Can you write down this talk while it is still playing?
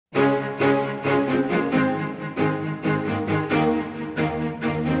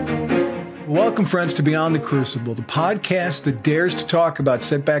Welcome, friends, to Beyond the Crucible, the podcast that dares to talk about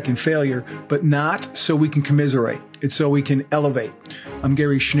setback and failure, but not so we can commiserate. It's so we can elevate. I'm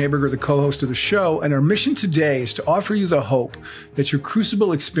Gary Schneeberger, the co-host of the show, and our mission today is to offer you the hope that your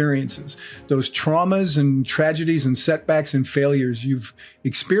crucible experiences, those traumas and tragedies and setbacks and failures you've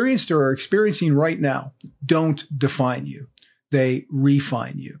experienced or are experiencing right now, don't define you. They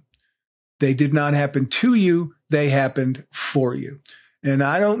refine you. They did not happen to you. They happened for you. And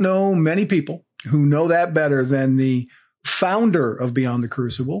I don't know many people who know that better than the founder of Beyond the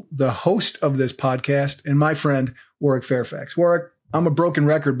Crucible, the host of this podcast, and my friend, Warwick Fairfax. Warwick, I'm a broken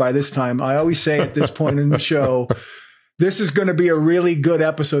record by this time. I always say at this point in the show, this is going to be a really good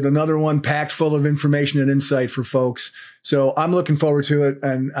episode, another one packed full of information and insight for folks. So I'm looking forward to it,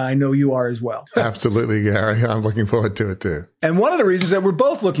 and I know you are as well. Absolutely, Gary. I'm looking forward to it too. And one of the reasons that we're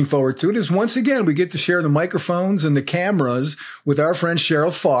both looking forward to it is, once again, we get to share the microphones and the cameras with our friend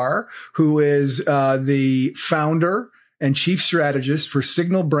Cheryl Farr, who is the founder and chief strategist for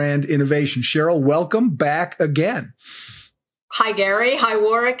Signal Brand Innovation. Cheryl, welcome back again. Hi, Gary. Hi,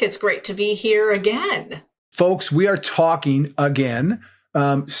 Warwick. It's great to be here again. Folks, we are talking again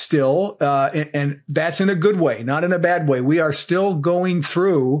still, and that's in a good way, not in a bad way. We are still going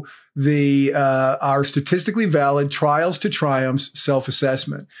through our statistically valid Trials to Triumphs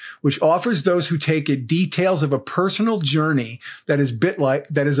self-assessment, which offers those who take it details of a personal journey that is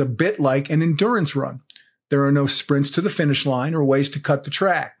a bit like an endurance run. There are no sprints to the finish line or ways to cut the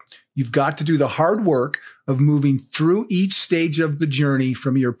track. You've got to do the hard work of moving through each stage of the journey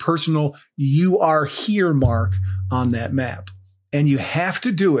from your personal "you are here" mark on that map. And you have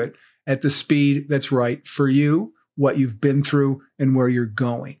to do it at the speed that's right for you, what you've been through, and where you're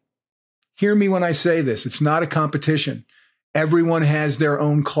going. Hear me when I say this. It's not a competition. Everyone has their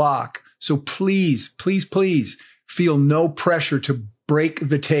own clock. So please, please, please feel no pressure to break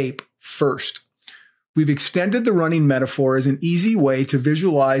the tape first. We've extended the running metaphor as an easy way to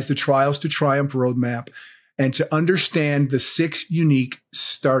visualize the Trials to Triumph roadmap and to understand the 6 unique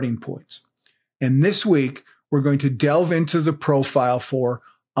starting points. And this week, we're going to delve into the profile for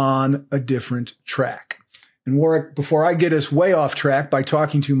On a Different Track. And Warwick, before I get us way off track by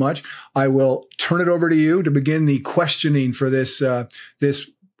talking too much, I will turn it over to you to begin the questioning for this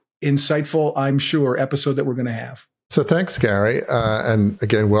insightful, I'm sure, episode that we're going to have. So thanks, Gary. And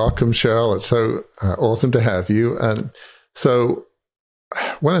again, welcome, Cheryl. It's so awesome to have you. And so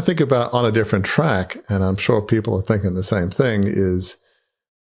when I think about On a Different Track, and I'm sure people are thinking the same thing, is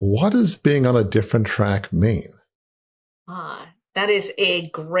what does being on a different track mean? That is a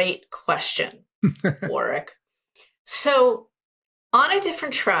great question, Warwick. So On a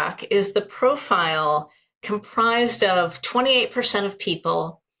Different Track is the profile comprised of 28% of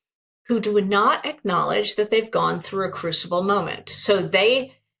people who do not acknowledge that they've gone through a crucible moment. So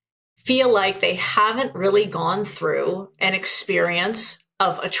they feel like they haven't really gone through an experience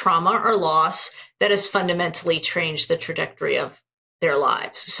of a trauma or loss that has fundamentally changed the trajectory of their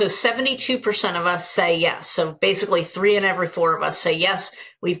lives. So 72% of us say yes. So basically 3 in every 4 of us say yes,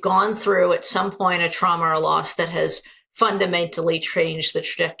 we've gone through at some point a trauma or loss that has fundamentally changed the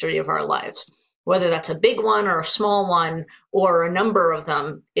trajectory of our lives. Whether that's a big one or a small one or a number of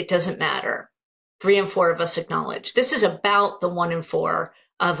them, it doesn't matter. 3 in 4 of us acknowledge. This is about the 1 in 4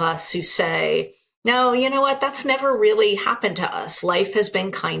 of us who say, no, you know what? That's never really happened to us. Life has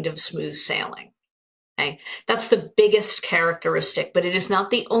been kind of smooth sailing. Okay? That's the biggest characteristic, but it is not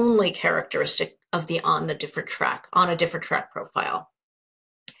the only characteristic of the On a Different Track profile.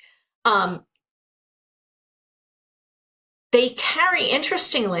 They carry,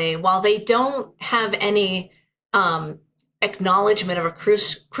 interestingly, while they don't have any acknowledgement of a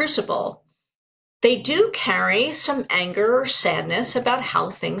crucible, they do carry some anger or sadness about how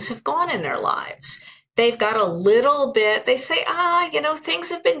things have gone in their lives. They've got a little bit, they say, things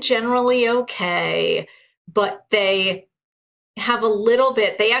have been generally okay, but they have a little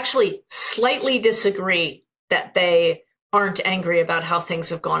bit, they actually slightly disagree that they aren't angry about how things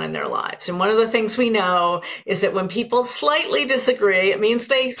have gone in their lives. And one of the things we know is that when people slightly disagree, it means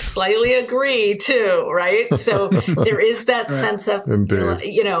they slightly agree too, right? So there is that right. sense of,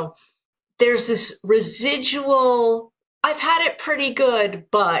 there's this residual, I've had it pretty good,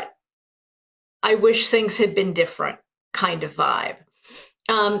 but I wish things had been different kind of vibe.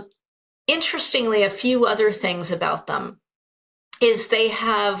 Interestingly, a few other things about them is they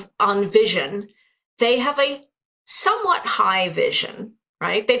have, on vision, they have a somewhat high vision,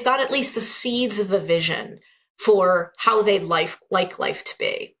 right? They've got at least the seeds of a vision for how they'd like life to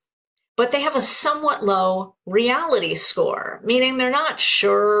be. But they have a somewhat low reality score, meaning they're not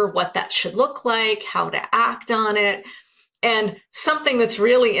sure what that should look like, how to act on it. And something that's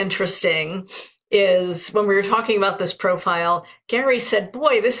really interesting is when we were talking about this profile, Gary said,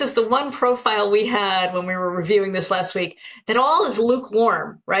 boy, this is the one profile we had when we were reviewing this last week that all is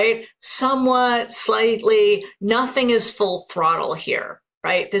lukewarm, right? Somewhat, slightly, nothing is full throttle here,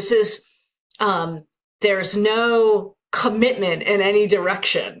 right? This is, there's no commitment in any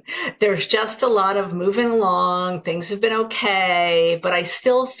direction. There's just a lot of moving along. Things have been okay, but I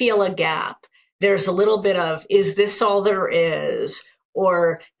still feel a gap. There's a little bit of, is this all there is?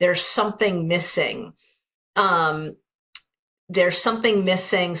 Or there's something missing. There's something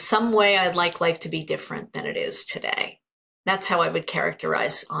missing, some way I'd like life to be different than it is today. That's how I would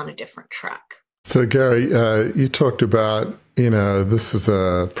characterize On a Different Track. So Gary, you talked about, this is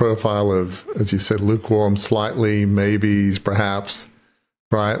a profile of, as you said, lukewarm, slightly, maybes, perhaps,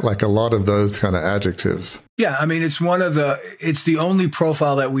 right? Like a lot of those kind of adjectives. Yeah, I mean, it's the only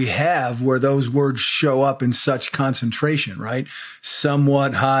profile that we have where those words show up in such concentration, right?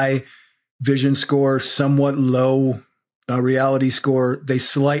 Somewhat high vision score, somewhat low reality score. They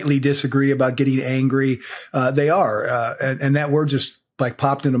slightly disagree about getting angry. They are, and that word just like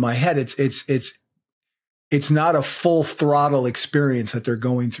popped into my head. It's not a full throttle experience that they're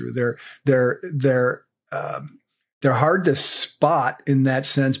going through. They're hard to spot in that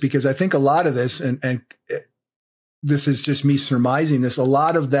sense, because I think a lot of this, and this is just me surmising this, a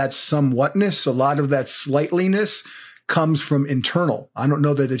lot of that somewhatness, a lot of that slightliness comes from internal. I don't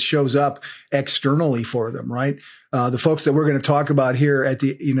know that it shows up externally for them, right? The folks that we're going to talk about here at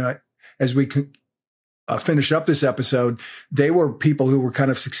the, as we finish up this episode, they were people who were kind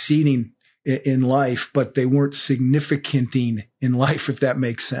of succeeding in life, but they weren't significanting in life, if that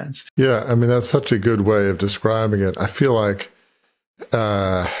makes sense. Yeah, I mean, that's such a good way of describing it. I feel like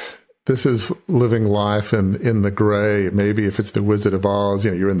this is living life in the gray. Maybe if it's the Wizard of Oz,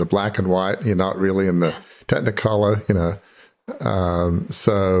 you're in the black and white, you're not really in the technicolor,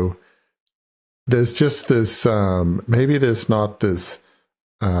 so there's just this, maybe there's not this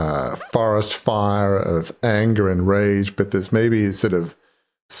forest fire of anger and rage, but there's maybe sort of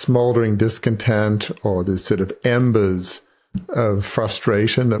smoldering discontent, or there's sort of embers of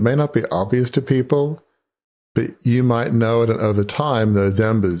frustration that may not be obvious to people, but you might know it, and over time, those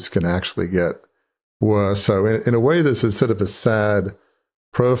embers can actually get worse. So in a way, this is sort of a sad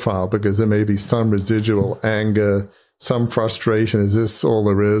profile, because there may be some residual anger, some frustration. Is this all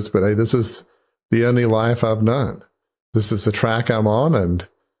there is? But hey, this is the only life I've known. This is the track I'm on. And,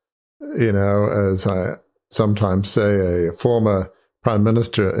 as I sometimes say, a former Prime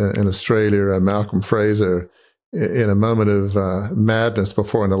Minister in Australia, Malcolm Fraser, in a moment of madness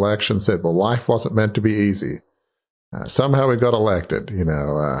before an election, said, well, life wasn't meant to be easy. Somehow we got elected,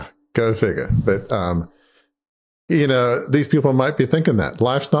 go figure. But, these people might be thinking that.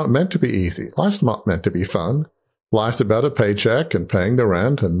 Life's not meant to be easy. Life's not meant to be fun. Life's about a paycheck and paying the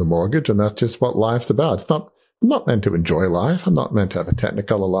rent and the mortgage, and that's just what life's about. I'm not meant to enjoy life. I'm not meant to have a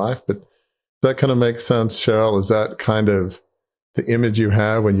technicolor life. But that kind of makes sense, Cheryl. Is that kind of the image you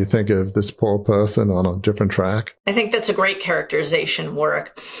have when you think of this poor person on a different track? I think that's a great characterization,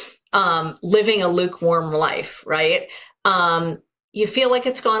 Warwick. Living a lukewarm life, right? You feel like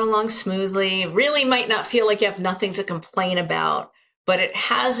it's gone along smoothly, really might not feel like you have nothing to complain about, but it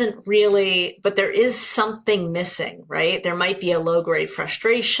hasn't really, but there is something missing, right? There might be a low-grade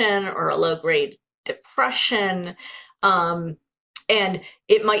frustration or a low-grade depression, and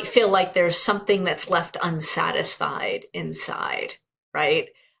it might feel like there's something that's left unsatisfied inside, right?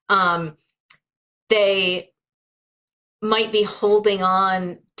 They might be holding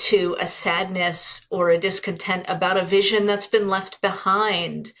on to a sadness or a discontent about a vision that's been left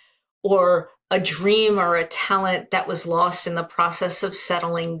behind, or a dream or a talent that was lost in the process of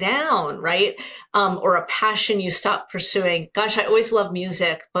settling down, right? Or a passion you stopped pursuing. Gosh, I always loved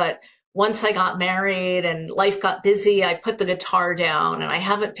music, but once I got married and life got busy, I put the guitar down and I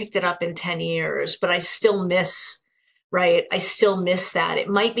haven't picked it up in 10 years, but I still miss, right? I still miss that. It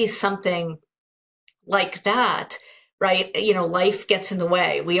might be something like that, right? Life gets in the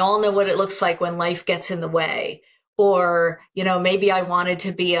way. We all know what it looks like when life gets in the way. Or, maybe I wanted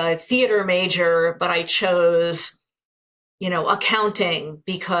to be a theater major, but I chose, accounting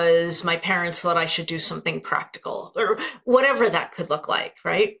because my parents thought I should do something practical, or whatever that could look like,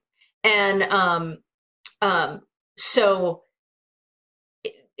 right? And so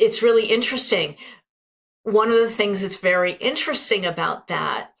it's really interesting. One of the things that's very interesting about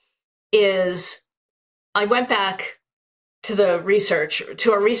that is I went back to our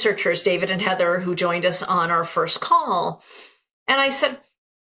researchers, David and Heather, who joined us on our first call. And I said,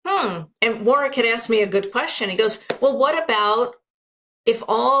 and Warwick had asked me a good question. He goes, well, what about if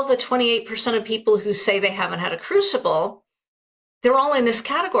all the 28% of people who say they haven't had a crucible they're all in this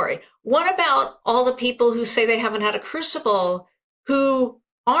category. What about all the people who say they haven't had a crucible, who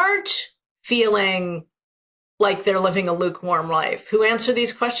aren't feeling like they're living a lukewarm life, who answer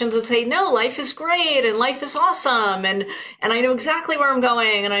these questions and say, no, life is great and life is awesome. And I know exactly where I'm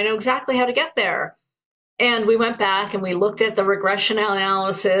going and I know exactly how to get there. And we went back and we looked at the regression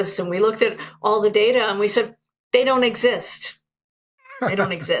analysis and we looked at all the data and we said, they don't exist. They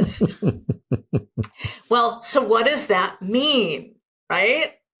don't exist. Well, so what does that mean,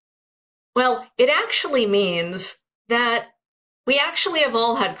 right? Well, it actually means that we actually have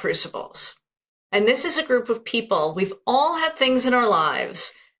all had crucibles. And this is a group of people, we've all had things in our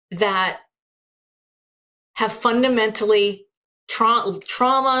lives that have fundamentally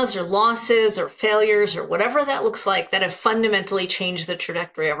traumas or losses or failures or whatever that looks like, that have fundamentally changed the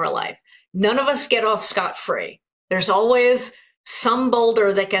trajectory of our life. None of us get off scot-free. There's always some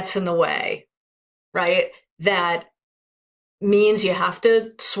boulder that gets in the way, right? That means you have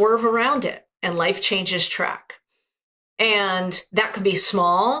to swerve around it and life changes track. And that could be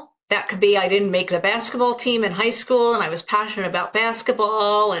small. That could be, I didn't make the basketball team in high school and I was passionate about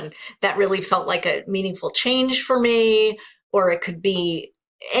basketball and that really felt like a meaningful change for me. Or it could be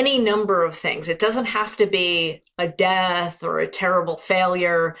any number of things. It doesn't have to be a death or a terrible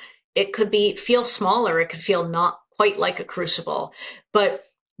failure. It could be feel smaller. It could feel not quite like a crucible. But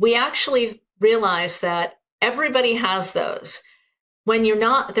we actually realize that everybody has those. When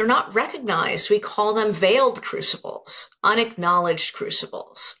they're not recognized, we call them veiled crucibles, unacknowledged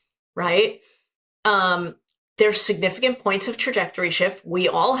crucibles, right? There's significant points of trajectory shift. We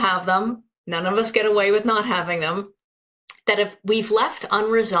all have them. None of us get away with not having them. That if we've left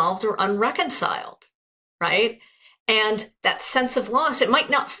unresolved or unreconciled, right? And that sense of loss, it might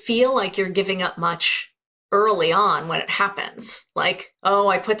not feel like you're giving up much early on when it happens. Like, oh,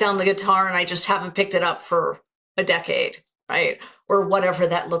 I put down the guitar and I just haven't picked it up for a decade, right? Or whatever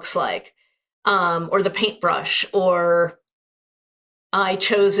that looks like. Or the paintbrush, or I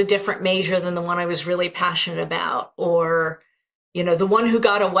chose a different major than the one I was really passionate about, or the one who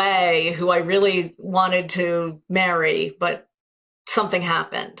got away, who I really wanted to marry, but something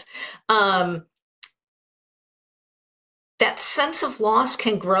happened. That sense of loss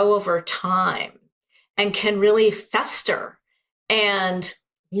can grow over time and can really fester and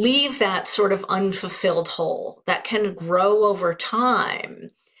leave that sort of unfulfilled hole that can grow over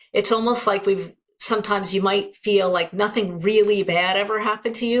time. It's almost like sometimes you might feel like nothing really bad ever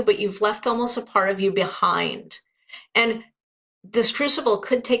happened to you, but you've left almost a part of you behind. And this crucible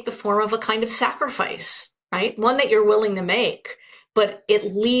could take the form of a kind of sacrifice, right? One that you're willing to make, but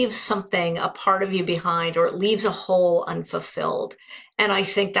it leaves something, a part of you behind, or it leaves a hole unfulfilled. And I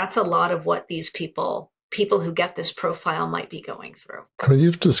think that's a lot of what these people who get this profile might be going through. I mean,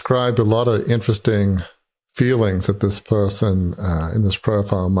 you've described a lot of interesting feelings that this person in this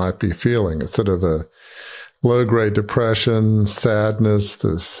profile might be feeling. It's sort of a low-grade depression, sadness,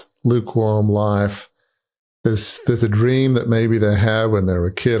 this lukewarm life. There's a dream that maybe they had when they were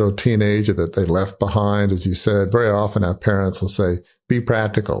a kid or teenager that they left behind. As you said, very often our parents will say, be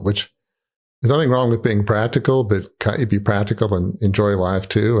practical, which there's nothing wrong with being practical, but can't you be practical and enjoy life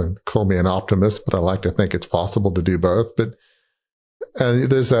too? And call me an optimist, but I like to think it's possible to do both. But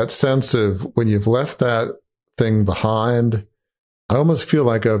there's that sense of when you've left that thing behind, I almost feel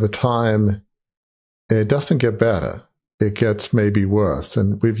like over time, it doesn't get better. It gets maybe worse.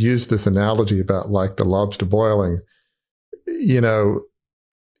 And we've used this analogy about like the lobster boiling. You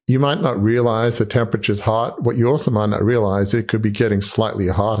might not realize the temperature's hot. What you also might not realize, it could be getting slightly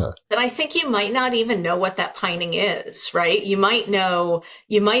hotter. And I think you might not even know what that pining is, right? You might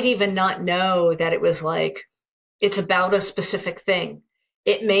even not know that it was like, it's about a specific thing.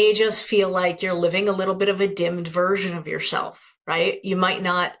 It may just feel like you're living a little bit of a dimmed version of yourself, right? You might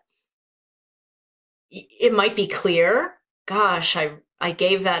not. It might be clear, gosh, I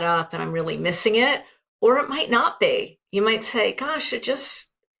gave that up and I'm really missing it. Or it might not be. You might say, gosh,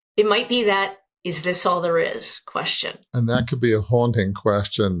 it might be that, is this all there is? Question. And that could be a haunting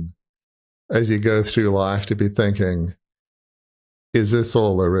question as you go through life, to be thinking, is this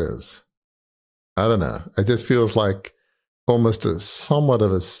all there is? I don't know. It just feels like almost somewhat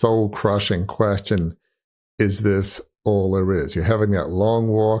of a soul-crushing question. Is this all there is? You're having that long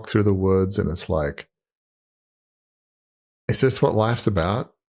walk through the woods and it's like, is this what life's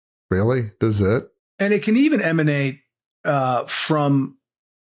about? Really? This is it? And it can even emanate from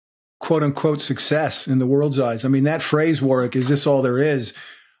quote unquote success in the world's eyes. I mean, that phrase, Warwick, is this all there is?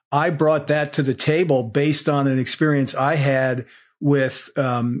 I brought that to the table based on an experience I had with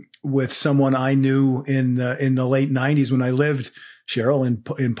someone I knew in the late 90s when I lived, Cheryl,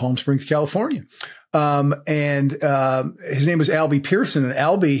 in Palm Springs, California. And his name was Albie Pearson, and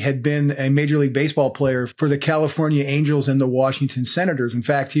Albie had been a Major League Baseball player for the California Angels and the Washington Senators. In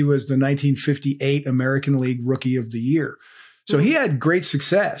fact, he was the 1958 American League Rookie of the Year. So he had great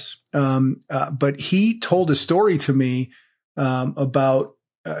success. But he told a story to me about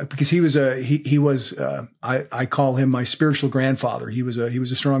because he was I call him my spiritual grandfather. He was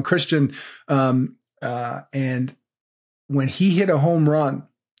a strong Christian, and when he hit a home run,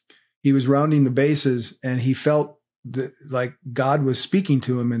 he was rounding the bases, and he felt like God was speaking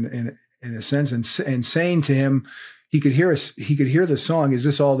to him in a sense, and saying to him, he could hear the song, "Is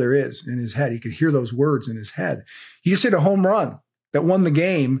This All There Is?" in his head. He could hear those words in his head. He just hit a home run that won the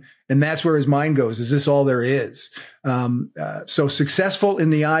game, and that's where his mind goes. Is this all there is? So successful in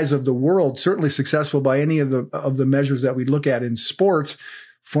the eyes of the world, certainly successful by any of the measures that we look at in sports.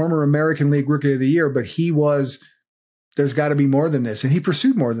 Former American League Rookie of the Year, but there's got to be more than this. And he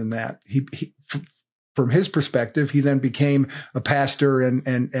pursued more than that. He from his perspective, he then became a pastor.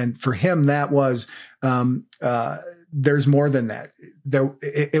 And for him, that was, there's more than that.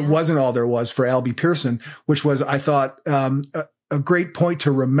 It wasn't all there was for Albie Pearson, which was, I thought, a great point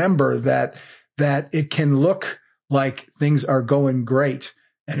to remember that it can look like things are going great.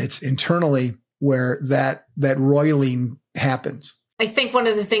 And it's internally where that roiling happens. I think one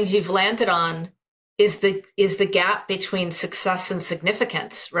of the things you've landed on is the gap between success and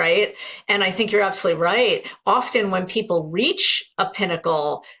significance, right? And I think you're absolutely right. Often when people reach a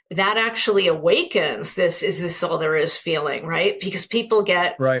pinnacle, that actually awakens this, is this all there is feeling, right? Because people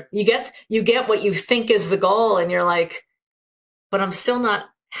get, right. You get what you think is the goal, and you're like, but I'm still not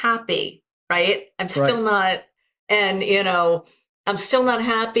happy, right? I'm still not, and I'm still not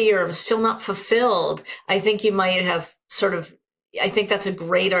happy, or I'm still not fulfilled. I think you might have I think that's a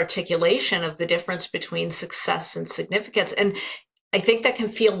great articulation of the difference between success and significance. And I think that can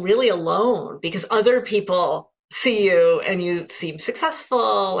feel really alone because other people see you and you seem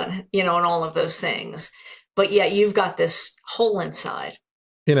successful and, and all of those things. But yet you've got this hole inside.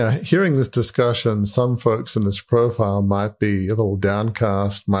 Hearing this discussion, some folks in this profile might be a little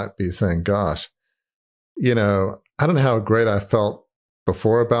downcast, might be saying, gosh, I don't know how great I felt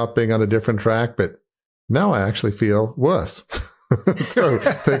before about being on a different track, but now I actually feel worse. So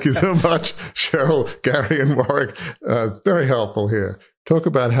thank you so much, Cheryl, Gary, and Warwick. It's very helpful here. Talk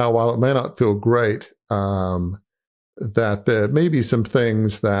about how, while it may not feel great, that there may be some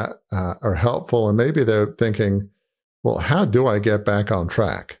things that are helpful, and maybe they're thinking, well, how do I get back on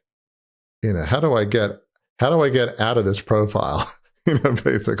track? How do I get out of this profile?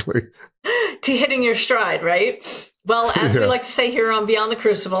 Basically. To hitting your stride, right? Well, as we like to say here on Beyond the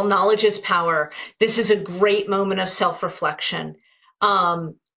Crucible, knowledge is power. This is a great moment of self-reflection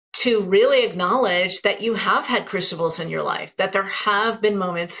to really acknowledge that you have had crucibles in your life, that there have been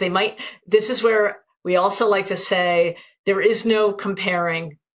moments this is where we also like to say there is no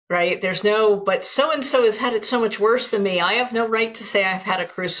comparing, right? There's no, but so-and-so has had it so much worse than me. I have no right to say I've had a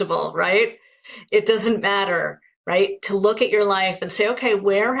crucible, right? It doesn't matter, right? To look at your life and say, okay,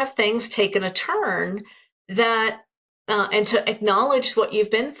 where have things taken a turn that, and to acknowledge what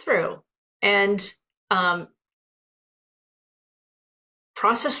you've been through and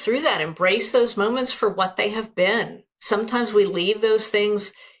process through that, embrace those moments for what they have been. Sometimes we leave those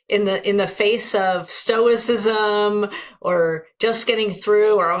things in the face of stoicism or just getting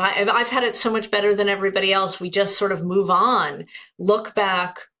through, or I've had it so much better than everybody else. We just sort of move on, look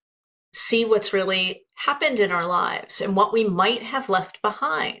back, see what's really happened in our lives and what we might have left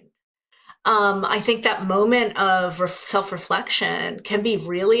behind. I think that moment of self-reflection can be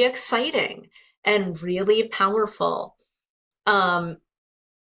really exciting and really powerful.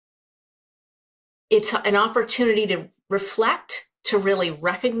 It's an opportunity to reflect, to really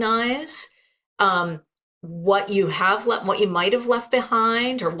recognize what you might have left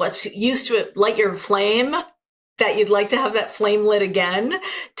behind, or what's used to light your flame, that you'd like to have that flame lit again,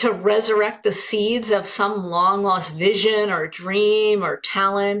 to resurrect the seeds of some long lost vision or dream or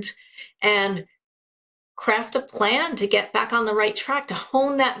talent, and craft a plan to get back on the right track, to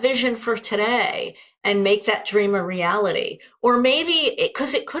hone that vision for today and make that dream a reality. Or maybe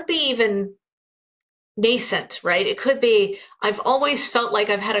because it could be even nascent, right? It could be, I've always felt like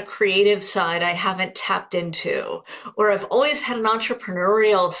I've had a creative side I haven't tapped into, or I've always had an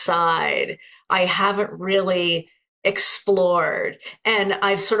entrepreneurial side I haven't really explored, and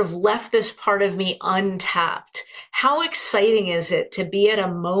I've sort of left this part of me untapped. How exciting is it to be at a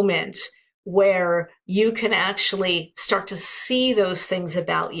moment where you can actually start to see those things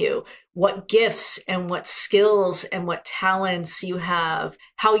about you, what gifts and what skills and what talents you have,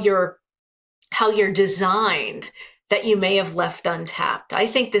 how you're designed that you may have left untapped. I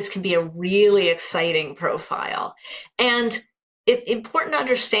think this can be a really exciting profile. And it's important to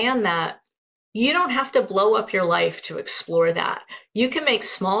understand that you don't have to blow up your life to explore that. You can make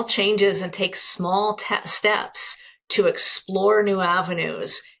small changes and take small steps to explore new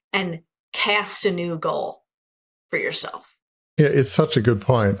avenues and cast a new goal for yourself. Yeah, it's such a good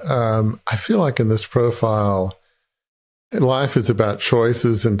point. I feel like in this profile, life is about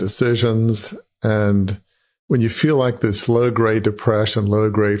choices and decisions. And when you feel like this low-grade depression,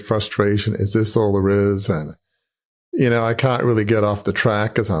 low-grade frustration, is this all there is? And, I can't really get off the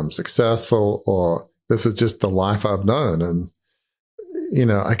track because I'm successful, or this is just the life I've known. And,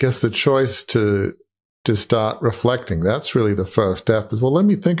 I guess the choice to start reflecting, that's really the first step is, well, let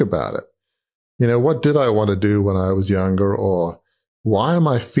me think about it. What did I want to do when I was younger? Or why am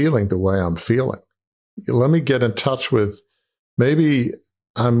I feeling the way I'm feeling? Let me get in touch with, maybe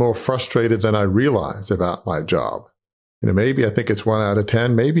I'm more frustrated than I realize about my job. Maybe I think it's 1 out of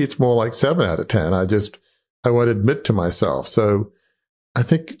 10. Maybe it's more like 7 out of 10. I won't admit to myself. So I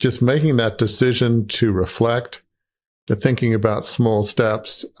think just making that decision to reflect, to thinking about small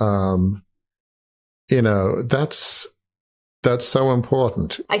steps, that's so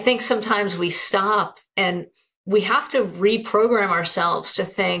important. I think sometimes we stop and we have to reprogram ourselves to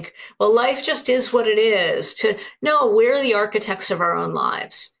think, well, life just is what it is. No, we're the architects of our own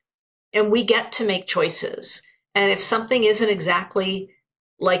lives and we get to make choices. And if something isn't exactly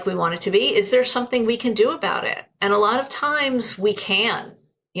like we want it to be, is there something we can do about it? And a lot of times we can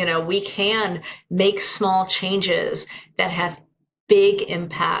make small changes that have big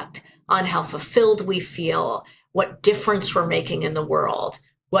impact on how fulfilled we feel, what difference we're making in the world,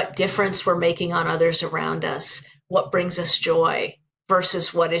 what difference we're making on others around us, what brings us joy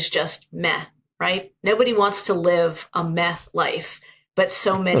versus what is just meh, right? Nobody wants to live a meh life, but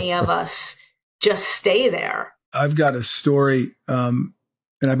so many of us just stay there. I've got a story, and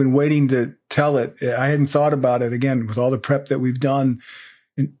I've been waiting to tell it. I hadn't thought about it, again, with all the prep that we've done.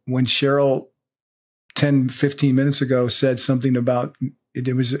 And when Cheryl 10, 15 minutes ago said something about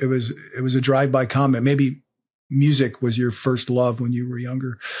it was a drive-by comment. Maybe music was your first love when you were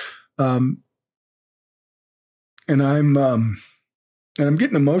younger. And I'm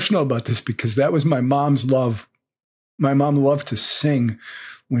getting emotional about this because that was my mom's love. My mom loved to sing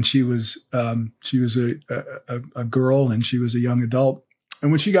when she was a girl and she was a young adult. And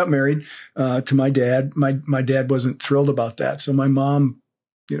when she got married to my dad, my dad wasn't thrilled about that. So my mom,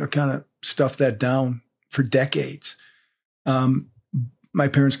 kind of stuffed that down for decades. My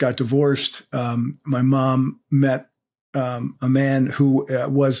parents got divorced. My mom met a man who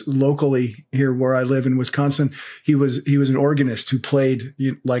was locally here where I live in Wisconsin. He was an organist who played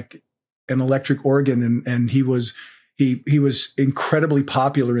like an electric organ, and he was incredibly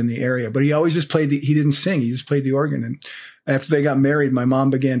popular in the area. But he always just played. He didn't sing. He just played the organ. And after they got married, my mom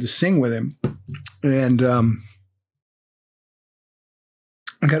began to sing with him. And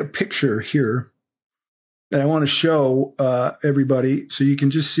I got a picture here that I want to show everybody so you can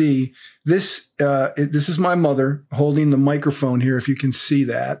just see this. This is my mother holding the microphone here, if you can see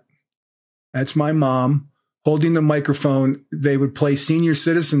that. That's my mom holding the microphone. They would play senior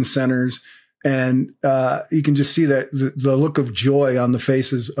citizen centers, and you can just see that the look of joy on the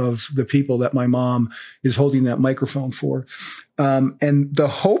faces of the people that my mom is holding that microphone for. And the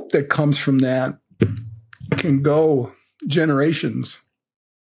hope that comes from that can go generations.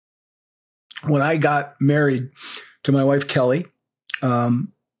 When I got married to my wife, Kelly,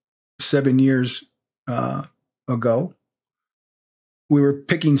 7 years ago, we were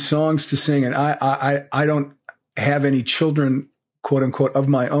picking songs to sing, and I don't have any children, quote unquote, of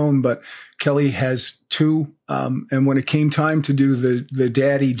my own, but Kelly has 2. And when it came time to do the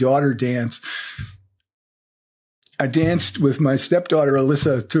daddy-daughter dance, I danced with my stepdaughter,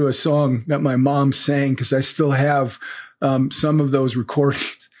 Alyssa, to a song that my mom sang, because I still have some of those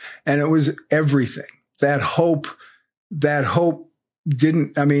recordings. And it was everything. That hope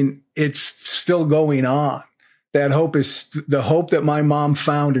didn't, it's still going on. That hope is the hope that my mom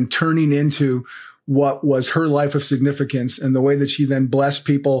found in turning into what was her life of significance, and the way that she then blessed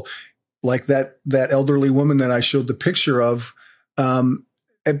people like that elderly woman that I showed the picture of.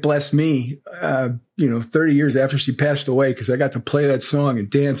 It blessed me, 30 years after she passed away, because I got to play that song and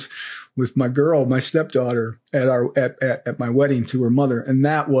dance with my girl, my stepdaughter, at my wedding to her mother. And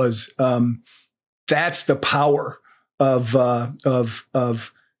that was, that's the power of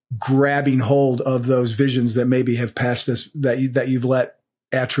grabbing hold of those visions that maybe have passed us, that you've let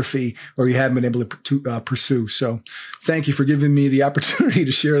atrophy or you haven't been able to pursue. So thank you for giving me the opportunity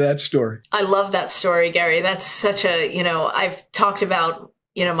to share that story. I love that story, Gary. That's such a, I've talked about,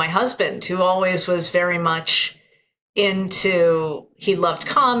 my husband who always was very much he loved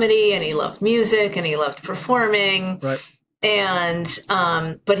comedy and he loved music and he loved performing. Right. And,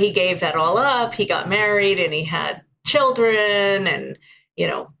 but he gave that all up. He got married and he had children and,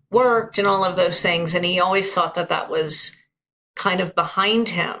 worked and all of those things. And he always thought that was kind of behind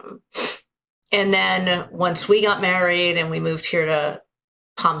him. And then once we got married and we moved here to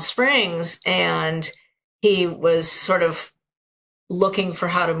Palm Springs, and he was sort of looking for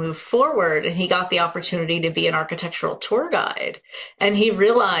how to move forward, and he got the opportunity to be an architectural tour guide. And he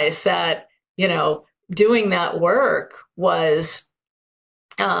realized that, doing that work was,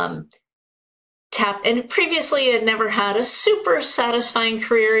 and previously had never had a super satisfying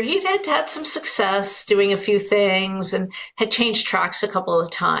career. He'd had some success doing a few things and had changed tracks a couple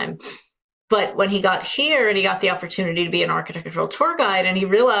of times. But when he got here and he got the opportunity to be an architectural tour guide, and he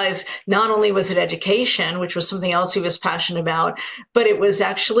realized not only was it education, which was something else he was passionate about, but it was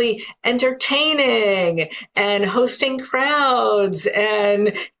actually entertaining and hosting crowds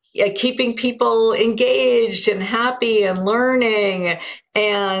and keeping people engaged and happy and learning.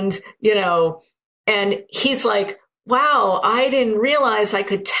 And, and he's like, wow, I didn't realize I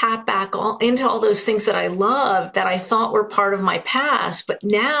could tap back into all those things that I love that I thought were part of my past, but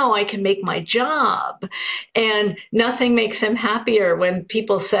now I can make my job. And nothing makes him happier when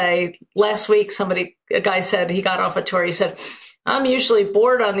people say, last week, a guy said, he got off a tour, he said, I'm usually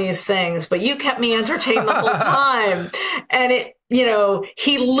bored on these things, but you kept me entertained the whole time. And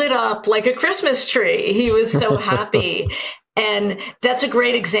he lit up like a Christmas tree. He was so happy. And that's a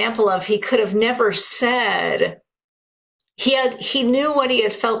great example of, he could have never said, he knew what he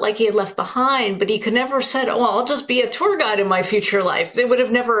had felt like he had left behind, but he could never have said, oh, I'll just be a tour guide in my future life. It would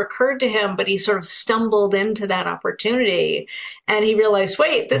have never occurred to him, but he sort of stumbled into that opportunity. And he realized,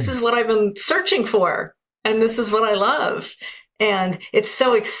 wait, this is what I've been searching for. And this is what I love. And it's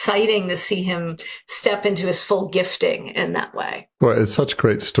so exciting to see him step into his full gifting in that way. Well, it's such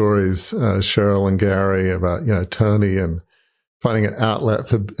great stories, Cheryl and Gary, about, Tony and finding an outlet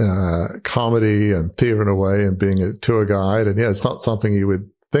for comedy and theater in a way and being a tour guide. And it's not something you would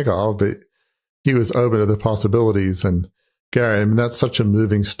think of, but he was open to the possibilities. And Gary, that's such a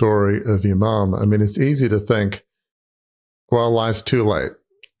moving story of your mom. It's easy to think, well, life's too late.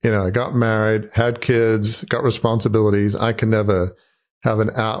 I got married, had kids, got responsibilities. I can never have an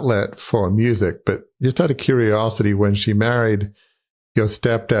outlet for music. But just out of curiosity, when she married your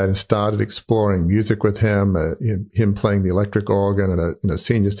stepdad and started exploring music with him, him playing the electric organ at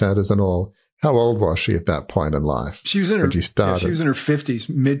senior centers and all, how old was she at that point in life? She was in her 50s,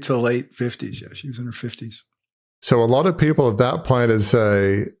 mid to late 50s. Yeah, she was in her 50s. So a lot of people at that point would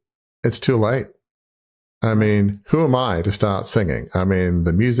say, it's too late. Who am I to start singing?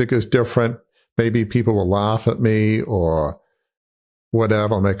 The music is different. Maybe people will laugh at me or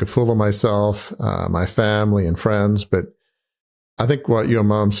whatever. I'll make a fool of myself, my family and friends. But I think what your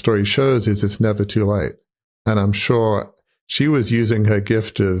mom's story shows is it's never too late. And I'm sure she was using her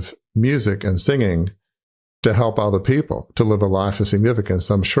gift of music and singing to help other people, to live a life of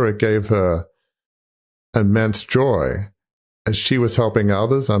significance. I'm sure it gave her immense joy as she was helping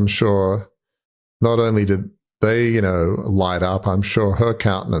others. I'm sure not only did they, light up, I'm sure her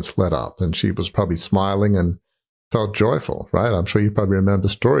countenance lit up and she was probably smiling and felt joyful, right? I'm sure you probably remember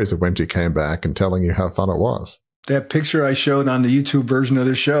stories of when she came back and telling you how fun it was. That picture I showed on the YouTube version of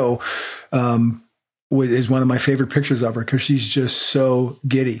the show is one of my favorite pictures of her because she's just so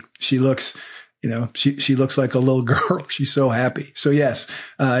giddy. She looks, she looks like a little girl. She's so happy. So yes,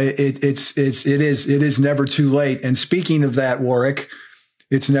 it is never too late. And speaking of that, Warwick,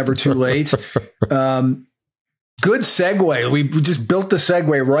 it's never too late. Good segue. We just built the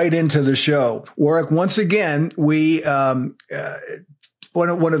segue right into the show. Warwick, once again, we one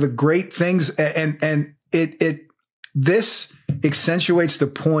of the great things, and this accentuates the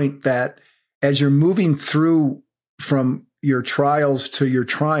point that as you're moving through from your trials to your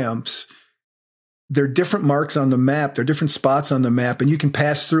triumphs, there are different marks on the map. There are different spots on the map, and you can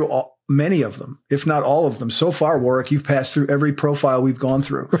pass through many of them, if not all of them. So far, Warwick, you've passed through every profile we've gone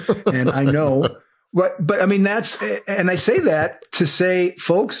through. And I know, but and I say that to say,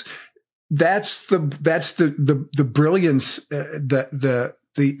 folks, that's the brilliance,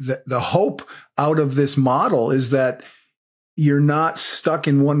 the hope out of this model is that you're not stuck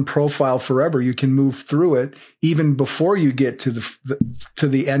in one profile forever. You can move through it even before you get to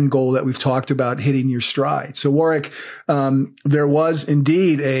the end goal that we've talked about, hitting your stride. So Warwick, there was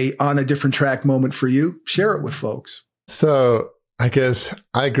indeed on a different track moment for you. Share it with folks. So I guess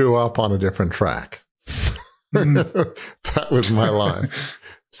I grew up on a different track. That was my life.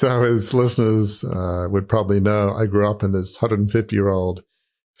 So as listeners would probably know, I grew up in this 150-year-old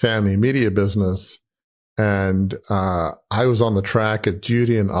family media business. And I was on the track of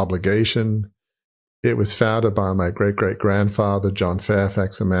duty and obligation. It was founded by my great-great-grandfather, John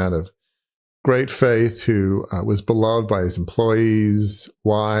Fairfax, a man of great faith who was beloved by his employees,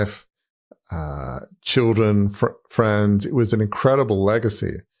 wife, children, friends. It was an incredible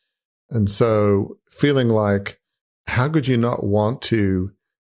legacy. And so feeling like, how could you not want to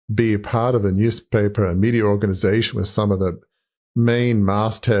be a part of a newspaper and media organization with some of the main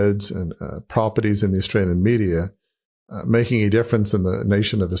mastheads and properties in the Australian media, making a difference in the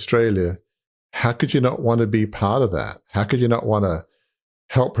nation of Australia? How could you not want to be part of that? How could you not want to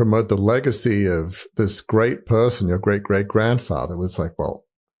help promote the legacy of this great person, your great-great-grandfather? It was like, well,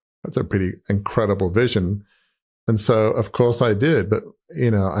 that's a pretty incredible vision. And so, of course, I did. But,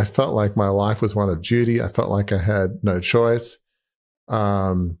 I felt like my life was one of duty. I felt like I had no choice.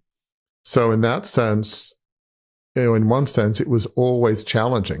 So in that sense, in one sense, it was always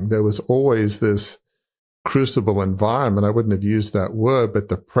challenging. There was always this crucible environment. I wouldn't have used that word, but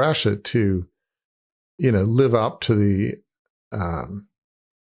the pressure to, live up to the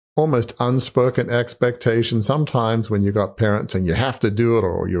almost unspoken expectation. Sometimes when you got parents and you have to do it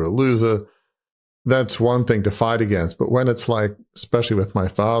or you're a loser, that's one thing to fight against. But when it's like, especially with my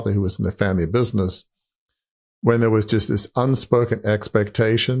father, who was in the family business, when there was just this unspoken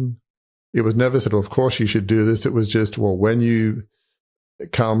expectation, it was never said, well, of course you should do this. It was just, well, when you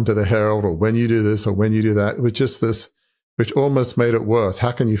come to the Herald or when you do this or when you do that, it was just this, which almost made it worse.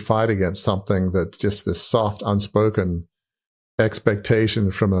 How can you fight against something that's just this soft, unspoken expectation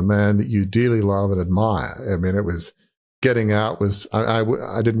from a man that you dearly love and admire? I mean, it was getting out was,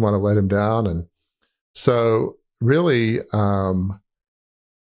 I didn't want to let him down. And so really,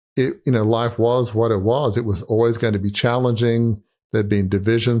 life was what it was. It was always going to be challenging. There'd been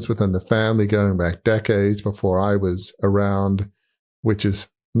divisions within the family going back decades before I was around, which is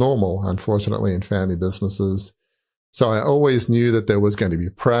normal, unfortunately, in family businesses. So I always knew that there was going to be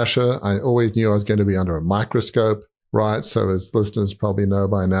pressure. I always knew I was going to be under a microscope, right? So as listeners probably know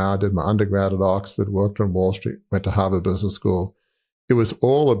by now, I did my undergrad at Oxford, worked on Wall Street, went to Harvard Business School. It was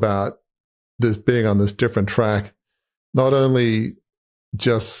all about this being on this different track, not only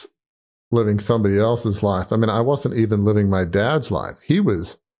just living somebody else's life. I mean, I wasn't even living my dad's life. He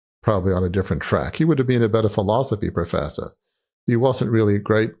was probably on a different track. He would have been a better philosophy professor. He wasn't really a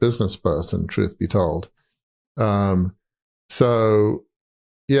great business person, truth be told. So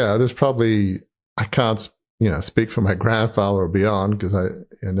yeah, there's probably, I can't, speak for my grandfather or beyond because I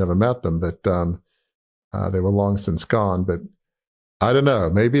never met them, but they were long since gone. But I don't know,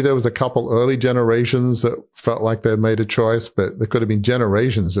 maybe there was a couple early generations that felt like they made a choice, but there could have been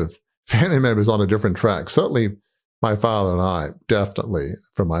generations of family members on a different track. Certainly my father and I, definitely,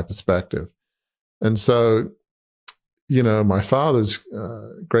 from my perspective. And so, my father's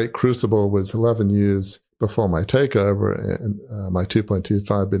great crucible was 11 years before my takeover, and my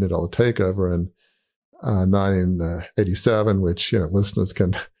 $2.25 billion takeover in 1987, which, listeners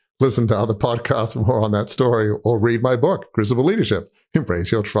can listen to other podcasts more on that story or read my book, Crucible Leadership,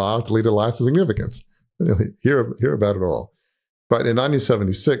 Embrace Your Trials to Lead a Life of Significance. You'll hear about it all. But in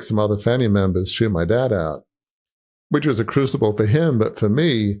 1976, some other family members threw my dad out, which was a crucible for him. But for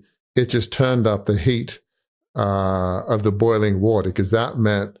me, it just turned up the heat of the boiling water, because that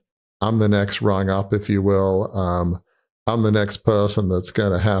meant I'm the next rung up, if you will. I'm the next person that's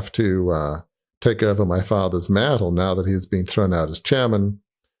going to have to take over my father's mantle now that he's been thrown out as chairman.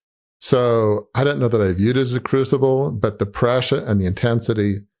 So I don't know that I viewed it as a crucible, but the pressure and the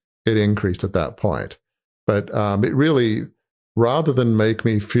intensity, it increased at that point. But it really, rather than make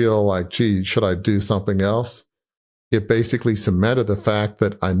me feel like, gee, should I do something else? It basically cemented the fact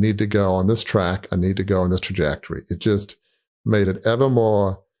that I need to go on this track. I need to go on this trajectory. It just made it ever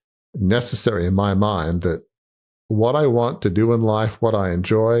more necessary in my mind that what I want to do in life, what I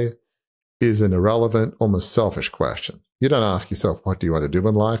enjoy, is an irrelevant, almost selfish question. You don't ask yourself, what do you want to do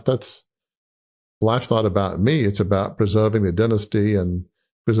in life? Life's not about me. It's about preserving the dynasty and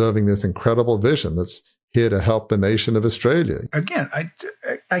preserving this incredible vision that's here to help the nation of Australia. Again,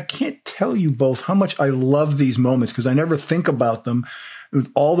 I can't tell you both how much I love these moments, because I never think about them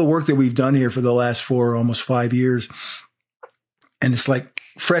with all the work that we've done here for the last almost 5 years. And it's like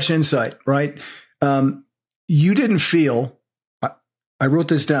fresh insight, right? You didn't feel, I wrote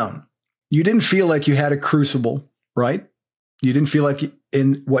this down. You didn't feel like you had a crucible, right? You didn't feel like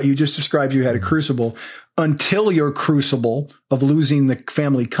in what you just described, you had a crucible until your crucible of losing the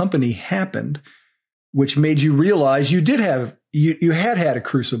family company happened, which made you realize you did have you had a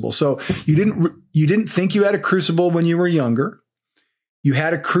crucible. So you didn't think you had a crucible when you were younger. You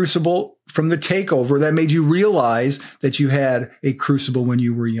had a crucible from the takeover that made you realize that you had a crucible when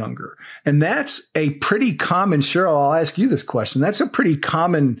you were younger. And that's a pretty common, Cheryl, I'll ask you this question. That's a pretty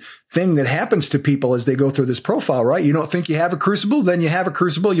common thing that happens to people as they go through this profile, right? You don't think you have a crucible, then you have a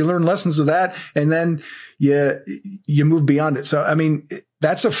crucible, you learn lessons of that, and then you move beyond it. So, I mean,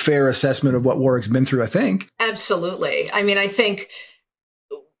 that's a fair assessment of what Warwick's been through, I think. Absolutely. I mean, I think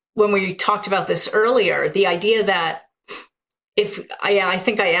when we talked about this earlier, the idea that I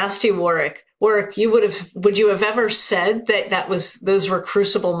think I asked you, Warwick, would you have ever said that those were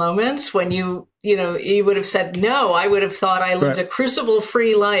crucible moments when you would have said, no, I would have thought I lived a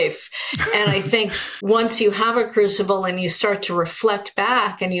crucible-free life. And I think once you have a crucible and you start to reflect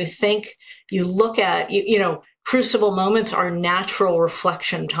back and you look at, crucible moments are natural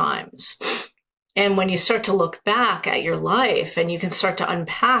reflection times. And when you start to look back at your life and you can start to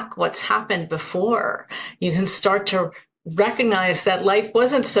unpack what's happened before, you can start to recognize that life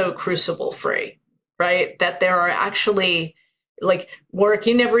wasn't so crucible free, right? That there are actually work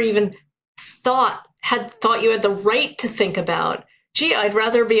you never even thought you had the right to think about. Gee, I'd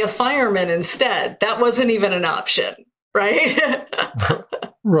rather be a fireman instead. That wasn't even an option, right?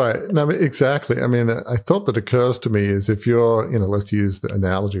 Right. No, I mean, exactly. I mean, I thought that occurs to me is if you're, let's use the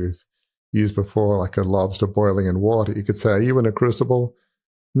analogy we've used before, like a lobster boiling in water, you could say, are you in a crucible?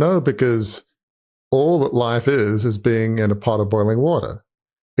 No, because all that life is being in a pot of boiling water.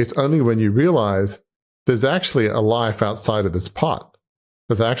 It's only when you realize there's actually a life outside of this pot.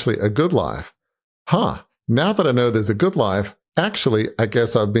 There's actually a good life. Now that I know there's a good life, actually, I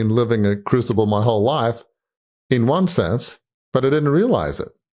guess I've been living a crucible my whole life in one sense, but I didn't realize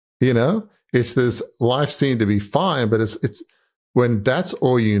it. It's this life seemed to be fine, but it's when that's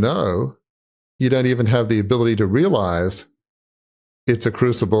all you know, you don't even have the ability to realize it's a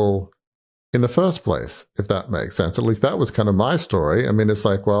crucible in the first place, if that makes sense. At least that was kind of my story. I mean, it's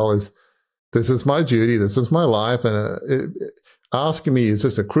like, well, this is my duty, this is my life, and asking me, is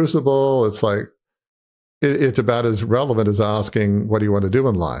this a crucible? It's like, it's about as relevant as asking, what do you want to do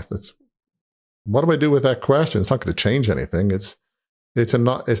in life? What do I do with that question? It's not going to change anything. It's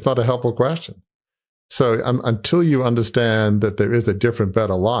not a helpful question. So until you understand that there is a different,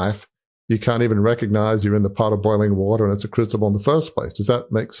 better life, you can't even recognize you're in the pot of boiling water and it's a crucible in the first place. Does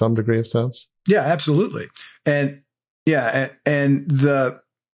that make some degree of sense? Yeah, absolutely. And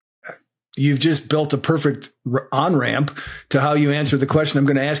you've just built a perfect on-ramp to how you answer the question I'm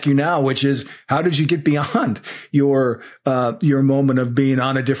going to ask you now, which is, how did you get beyond your moment of being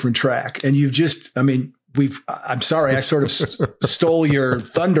on a different track? And I'm sorry, I sort of stole your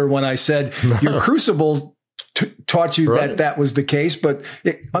thunder when I said your crucible taught you that was the case, but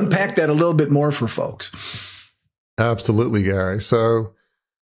unpack that a little bit more for folks. Absolutely, Gary. So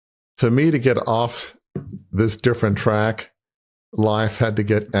for me to get off this different track, life had to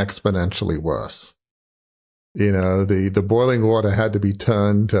get exponentially worse. The boiling water had to be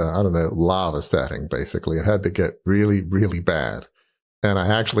turned to, lava setting, basically. It had to get really, really bad. And I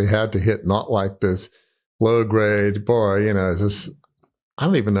actually had to hit not like this low grade, is this, I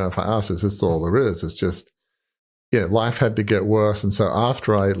don't even know if I asked, is this all there is? It's just, life had to get worse. And so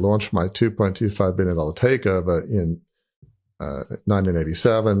after I launched my $2.25 billion takeover in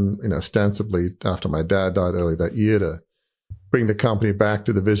 1987, ostensibly after my dad died early that year, to bring the company back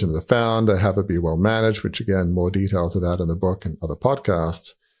to the vision of the founder, have it be well managed, which again, more details of that in the book and other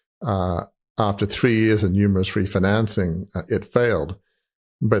podcasts. After 3 years of numerous refinancing, it failed.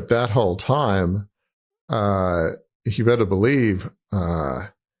 But that whole time, you better believe,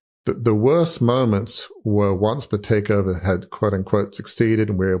 the worst moments were once the takeover had quote unquote succeeded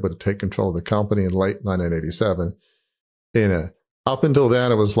and we were able to take control of the company in late 1987. Up until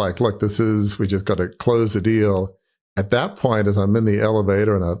then, it was like, look, we just got to close the deal. At that point, as I'm in the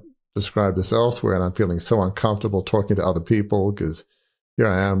elevator, and I've described this elsewhere, and I'm feeling so uncomfortable talking to other people because here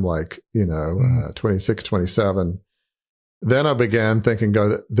I am 26, 27. Then I began thinking,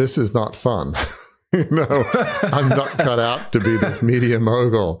 this is not fun. I'm not cut out to be this media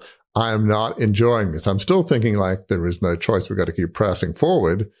mogul. I am not enjoying this. I'm still thinking like there is no choice. We've got to keep pressing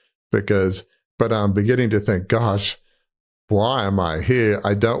forward but I'm beginning to think, gosh, why am I here?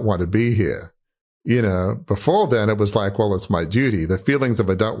 I don't want to be here. Before then it was like, well, it's my duty. The feelings of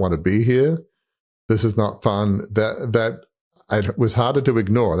I don't want to be here. This is not fun. That was harder to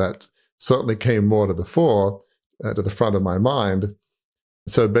ignore. That certainly came more to the fore, to the front of my mind.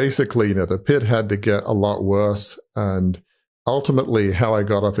 So basically, the pit had to get a lot worse. And ultimately, how I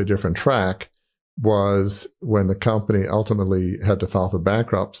got off a different track was when the company ultimately had to file for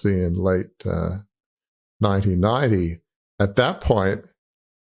bankruptcy in late 1990. at that point,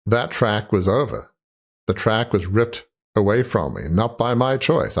 that track was over. The track was ripped away from me, not by my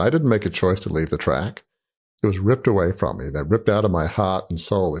choice. I didn't make a choice to leave the track. It was ripped away from me. That ripped out of my heart and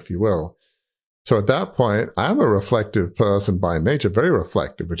soul, if you will. So at that point, I'm a reflective person by nature, very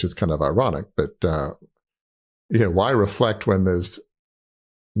reflective, which is kind of ironic. But why reflect when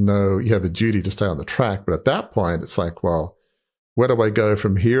you have a duty to stay on the track? But at that point, it's like, well, where do I go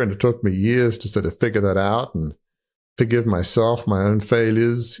from here? And it took me years to sort of figure that out and forgive myself, my own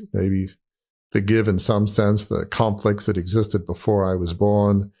failures, maybe forgive in some sense the conflicts that existed before I was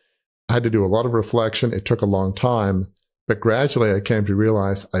born. I had to do a lot of reflection. It took a long time, but gradually I came to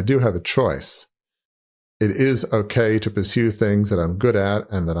realize I do have a choice. It is okay to pursue things that I'm good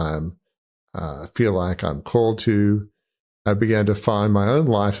at and that I feel like I'm called to. I began to find my own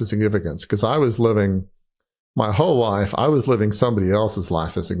life's significance because my whole life, I was living somebody else's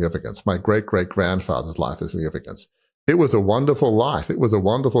life of significance, my great-great-grandfather's life of significance. It was a wonderful life. It was a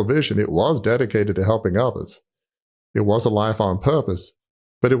wonderful vision. It was dedicated to helping others. It was a life on purpose,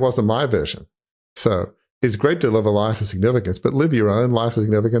 but it wasn't my vision. So it's great to live a life of significance, but live your own life of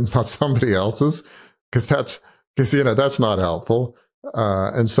significance, not somebody else's, because that's not helpful.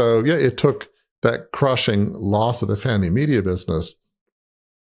 And so, it took that crushing loss of the family media business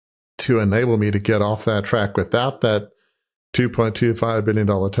to enable me to get off that track. Without that $2.25 billion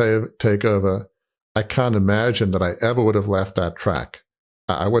takeover, I can't imagine that I ever would have left that track.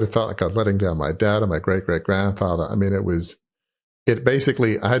 I would have felt like I was letting down my dad and my great-great-grandfather. I mean, it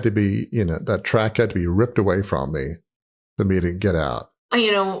basically, I had to be, that track had to be ripped away from me for me to get out.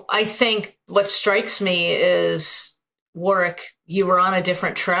 I think what strikes me is, Warwick, you were on a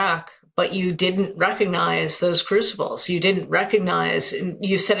different track, but you didn't recognize those crucibles. You didn't recognize, and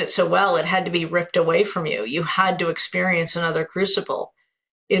you said it so well, it had to be ripped away from you. You had to experience another crucible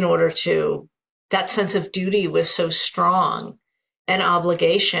in order to, that sense of duty was so strong, and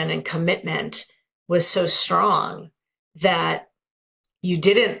obligation and commitment was so strong that you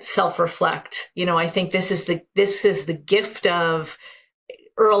didn't self-reflect. I think this is the gift of,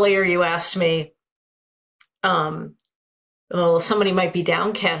 earlier you asked me, somebody might be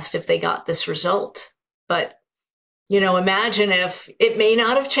downcast if they got this result. But, imagine if it may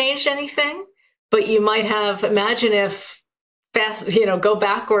not have changed anything, but you might have, imagine if go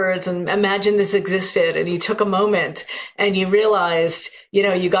backwards and imagine this existed and you took a moment and you realized,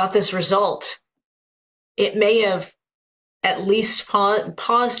 you got this result. It may have at least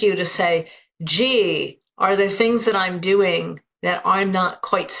paused you to say, gee, are there things that I'm doing that I'm not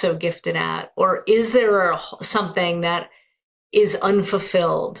quite so gifted at? Or is there something that is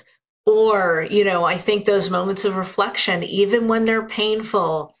unfulfilled? Or, I think those moments of reflection, even when they're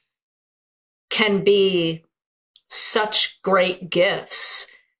painful, can be such great gifts.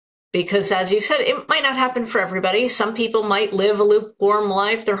 Because as you said, it might not happen for everybody. Some people might live a lukewarm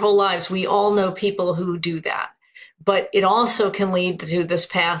life their whole lives. We all know people who do that. But it also can lead to this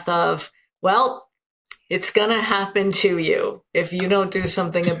path of, well, it's going to happen to you if you don't do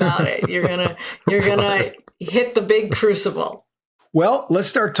something about it. You're going to hit the big crucible. Well, let's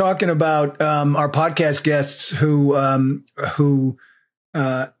start talking about our podcast guests who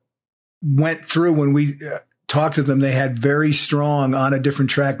went through when we talked to them. They had very strong on a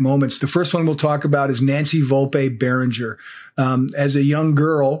different track moments. The first one we'll talk about is Nancy Volpe Berenger. As a young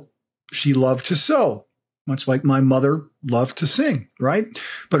girl, she loved to sew, much like my mother loved to sing, right?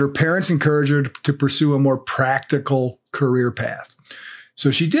 But her parents encouraged her to pursue a more practical career path. So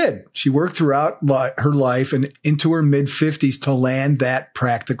she did. She worked throughout her life and into her mid-50s to land that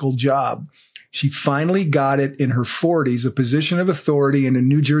practical job. She finally got it in her 40s, a position of authority in a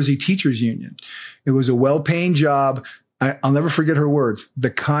New Jersey teachers union. It was a well-paying job. I'll never forget her words,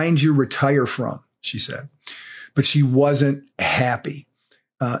 the kind you retire from, she said. But she wasn't happy.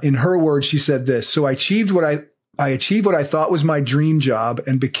 In her words, she said this: so I achieved what I thought was my dream job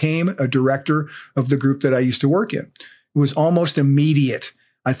and became a director of the group that I used to work in. It was almost immediate.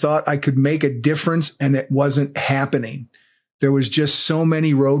 I thought I could make a difference, and it wasn't happening. There was just so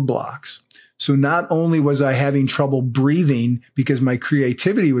many roadblocks. So not only was I having trouble breathing because my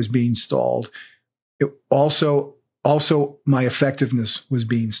creativity was being stalled, it also my effectiveness was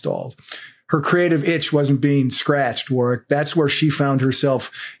being stalled. Her creative itch wasn't being scratched, Warwick. That's where she found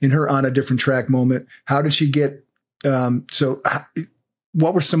herself in her on a different track moment. How did she get,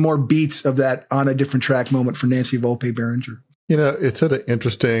 what were some more beats of that on a different track moment for Nancy Volpe Berenger? It's sort of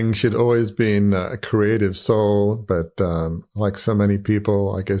interesting. She'd always been a creative soul, but like so many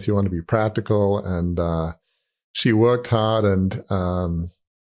people, I guess you want to be practical. And she worked hard, and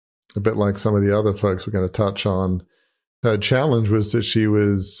a bit like some of the other folks we're going to touch on, her challenge was that she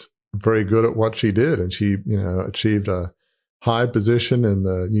was very good at what she did, and she, achieved a high position in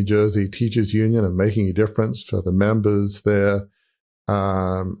the New Jersey Teachers Union and making a difference for the members there.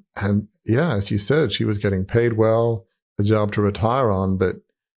 And yeah, as you said, she was getting paid well, a job to retire on, but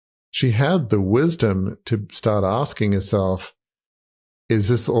she had the wisdom to start asking herself, is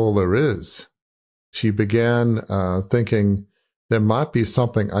this all there is? She began thinking there might be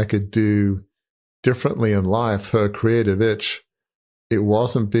something I could do differently in life. Her creative itch, it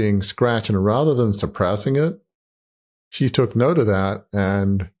wasn't being scratched. And rather than suppressing it, she took note of that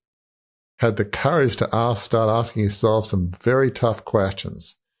and had the courage to start asking herself some very tough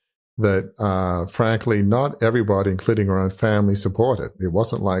questions that, frankly, not everybody, including her own family, supported. It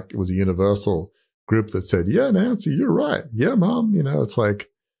wasn't like it was a universal group that said, yeah, Nancy, you're right. Yeah, Mom. You know, it's like,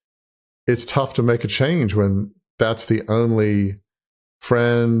 it's tough to make a change when that's the only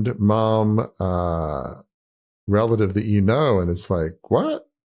friend, mom, relative that you know. And it's like, what?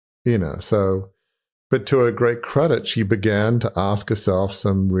 You know, so, but to her great credit, she began to ask herself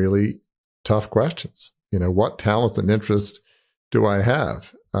some really tough questions. You know, what talents and interests do I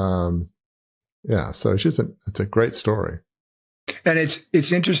have? Yeah, so it's a great story. And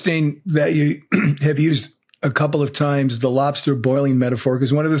it's interesting that you have used a couple of times the lobster boiling metaphor,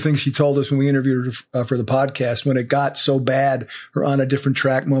 because one of the things she told us when we interviewed her for the podcast, when it got so bad, her on a different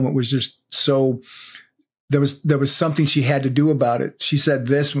track moment was just so, there was something she had to do about it. She said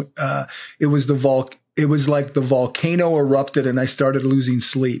this, it was like the volcano erupted and I started losing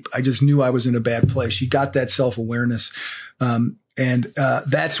sleep. I just knew I was in a bad place. She got that self-awareness. And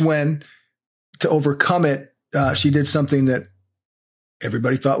that's when, to overcome it, she did something that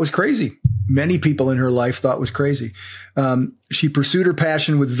everybody thought was crazy. Many people in her life thought was crazy. She pursued her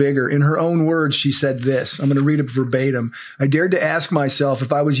passion with vigor. In her own words, she said this. I'm going to read it verbatim. I dared to ask myself,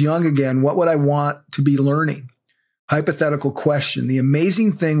 if I was young again, what would I want to be learning? Hypothetical question. The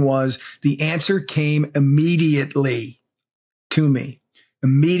amazing thing was the answer came immediately to me.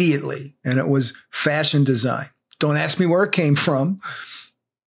 Immediately. And it was fashion design. Don't ask me where it came from.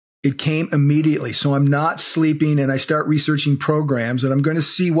 It came immediately. So I'm not sleeping and I start researching programs and I'm going to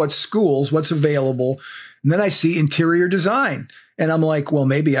see what schools, what's available. And then I see interior design and I'm like, well,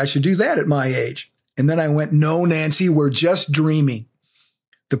 maybe I should do that at my age. And then I went, no, Nancy, we're just dreaming.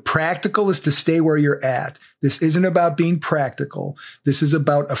 The practical is to stay where you're at. This isn't about being practical. This is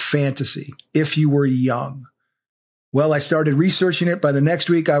about a fantasy. If you were young. Well, I started researching it. By the next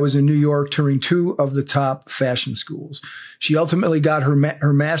week, I was in New York touring 2 of the top fashion schools. She ultimately got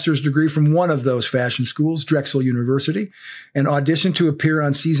her master's degree from one of those fashion schools, Drexel University, and auditioned to appear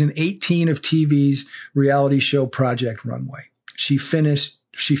on season 18 of TV's reality show Project Runway. She finished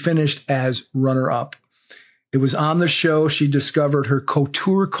as runner-up. It was on the show she discovered her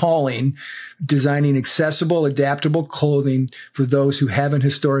couture calling, designing accessible, adaptable clothing for those who haven't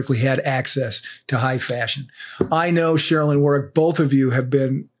historically had access to high fashion. I know, Cheryl and Warwick, both of you have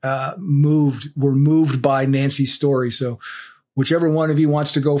been were moved by Nancy's story. So whichever one of you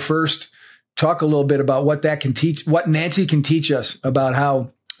wants to go first, talk a little bit about what that can teach, what Nancy can teach us about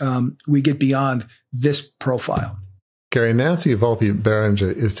how we get beyond this profile. Gary, Nancy Volpe Berenger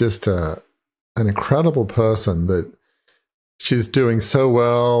is just an incredible person that she's doing so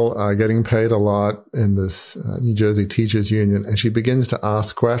well, getting paid a lot in this New Jersey Teachers Union, and she begins to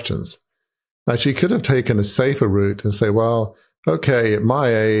ask questions. Now, she could have taken a safer route and say, well, okay, at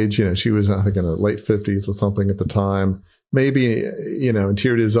my age, you know, she was, I think, in her late 50s or something at the time, maybe, you know,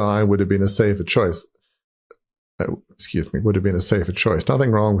 interior design would have been a safer choice. Would have been a safer choice.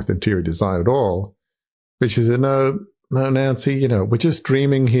 Nothing wrong with interior design at all. But she said, no, Nancy, you know, we're just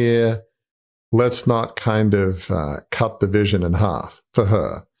dreaming here. Let's not kind of cut the vision in half for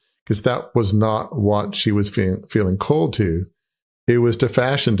her, because that was not what she was feeling called to. It was to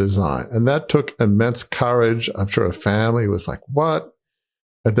fashion design. And that took immense courage. I'm sure her family was like, what?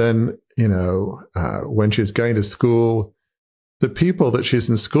 And then, you know, when she's going to school, the people that she's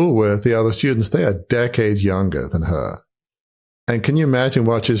in school with, the other students, they are decades younger than her. And can you imagine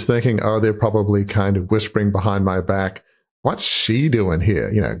what she's thinking? Oh, they're probably kind of whispering behind my back, what's she doing here?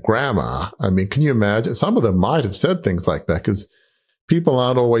 You know, grandma. I mean, can you imagine? Some of them might have said things like that because people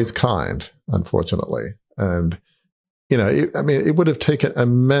aren't always kind, unfortunately. And, you know, it would have taken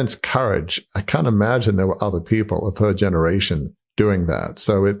immense courage. I can't imagine there were other people of her generation doing that.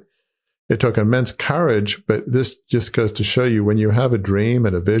 So it took immense courage, but this just goes to show you when you have a dream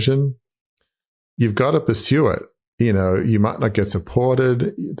and a vision, you've got to pursue it. You know, you might not get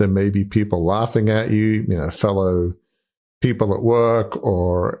supported. There may be people laughing at you, you know, fellow people at work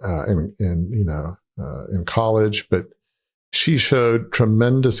or in college, but she showed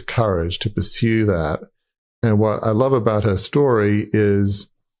tremendous courage to pursue that. And what I love about her story is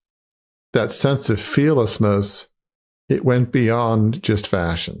that sense of fearlessness it went beyond just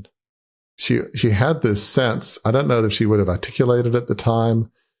fashion. She had this sense, I don't know if she would have articulated at the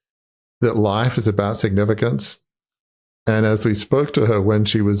time, that life is about significance. And as we spoke to her when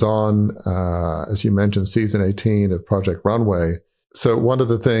she was on, as you mentioned, season 18 of Project Runway. So one of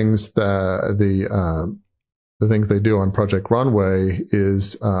the things that the things they do on Project Runway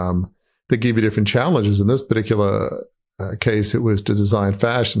is they give you different challenges. In this particular case, it was to design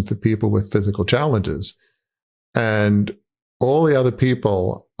fashion for people with physical challenges. And all the other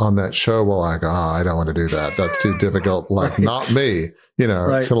people on that show were like, I don't want to do that. That's too difficult. Like, not me,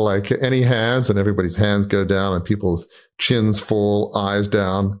 sort of like any hands, and everybody's hands go down and people's chins fall, eyes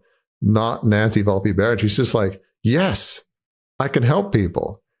down. Not Nancy Volpe Barrett. She's just like, yes, I can help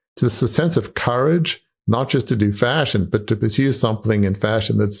people. It's just a sense of courage, not just to do fashion, but to pursue something in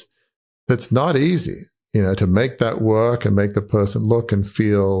fashion that's not easy, to make that work and make the person look and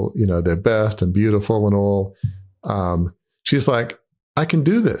feel, their best and beautiful and all. She's like, I can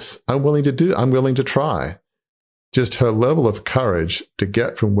do this. I'm willing to try. Just her level of courage to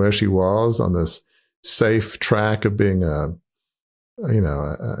get from where she was on this safe track of being a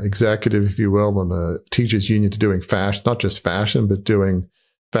executive, if you will, in the teachers union, to doing fashion, not just fashion, but doing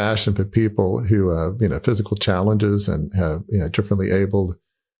fashion for people who have, physical challenges and have, differently abled.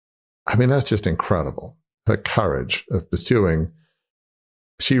 I mean, that's just incredible. Her courage of pursuing.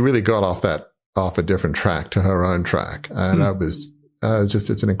 She really got off a different track to her own track. And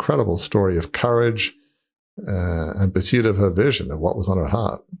it's an incredible story of courage and pursuit of her vision of what was on her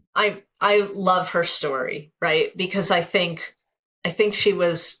heart. I love her story, right? Because I think she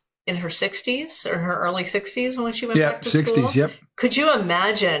was in her 60s or her early 60s when she went back to school. 60s, yep. Could you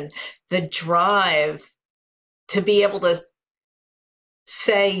imagine the drive to be able to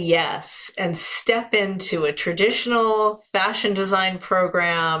say yes and step into a traditional fashion design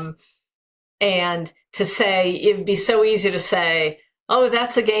program, and to say, it'd be so easy to say, oh,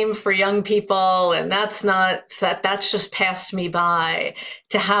 that's a game for young people, and that's just passed me by,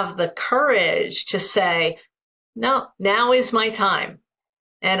 to have the courage to say, no, now is my time,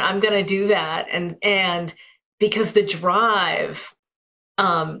 and I'm going to do that. And because the drive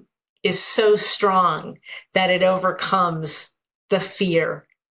is so strong that it overcomes the fear,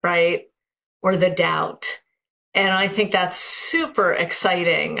 right? Or the doubt. And I think that's super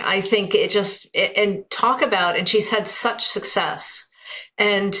exciting. I think and she's had such success,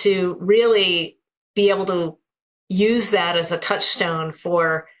 and to really be able to use that as a touchstone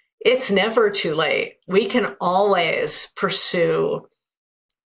for, it's never too late. We can always pursue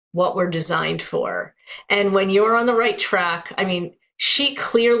what we're designed for. And when you're on the right track, I mean, she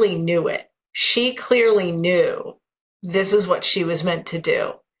clearly knew it. She clearly knew this is what she was meant to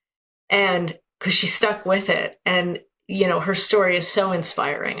do. And because she stuck with it. And, her story is so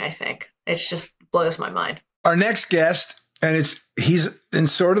inspiring, I think. It just blows my mind. Our next guest, and he's in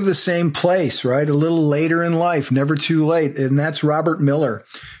sort of the same place, right? A little later in life, never too late. And that's Robert Miller.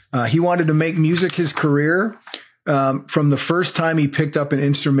 He wanted to make music his career from the first time he picked up an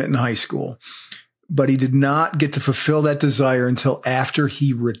instrument in high school. But he did not get to fulfill that desire until after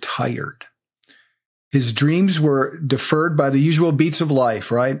he retired. His dreams were deferred by the usual beats of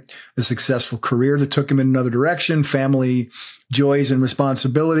life, right? A successful career that took him in another direction, family joys and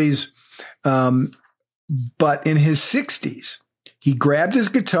responsibilities. But in his 60s, he grabbed his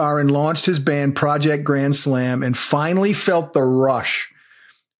guitar and launched his band Project Grand Slam, and finally felt the rush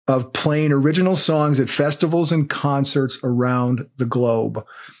of playing original songs at festivals and concerts around the globe.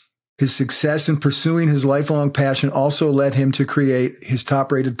 His success in pursuing his lifelong passion also led him to create his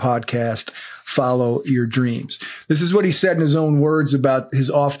top-rated podcast, Follow Your Dreams. This is what he said in his own words about his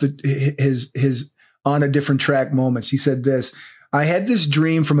on a different track moments. He said this: I had this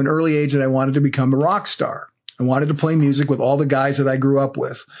dream from an early age that I wanted to become a rock star. I wanted to play music with all the guys that I grew up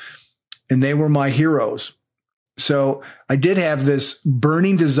with, and they were my heroes. So I did have this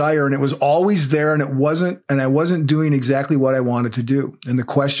burning desire, and it was always there, and I wasn't doing exactly what I wanted to do. And the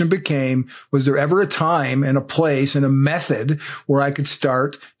question became, was there ever a time and a place and a method where I could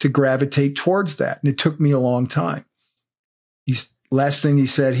start to gravitate towards that? And it took me a long time. Last thing he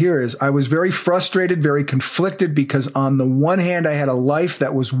said here is, I was very frustrated, very conflicted, because on the one hand, I had a life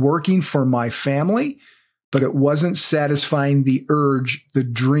that was working for my family, but it wasn't satisfying the urge, the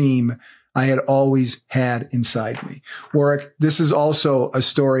dream I had always had inside me. Warwick, this is also a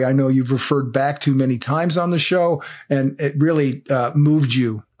story I know you've referred back to many times on the show, and it really moved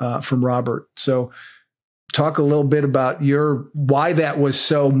you from Robert. So talk a little bit about why that was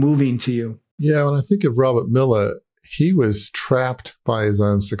so moving to you. Yeah, when I think of Robert Miller, he was trapped by his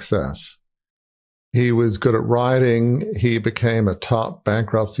own success. He was good at writing. He became a top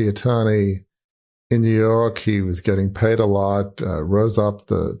bankruptcy attorney. in New York. He was getting paid a lot, rose up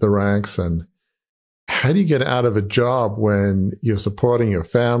the ranks. And how do you get out of a job when you're supporting your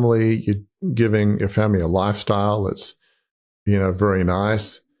family, you're giving your family a lifestyle that's, very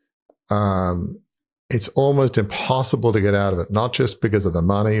nice? It's almost impossible to get out of it, not just because of the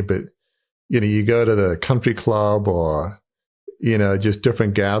money, but, you go to the country club or, just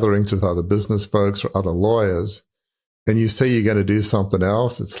different gatherings with other business folks or other lawyers, and you say you're going to do something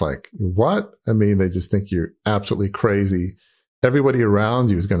else. It's like, what? I mean, they just think you're absolutely crazy. Everybody around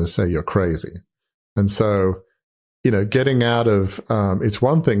you is going to say you're crazy. And so, getting out of, it's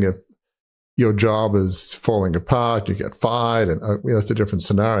one thing if your job is falling apart, you get fired, and that's a different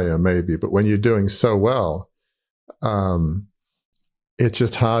scenario maybe. But when you're doing so well, it's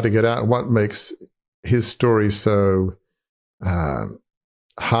just hard to get out. And what makes his story so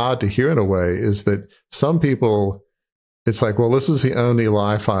hard to hear in a way is that some people, it's like, well, this is the only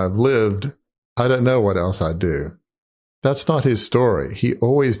life I've lived. I don't know what else I'd do. That's not his story. He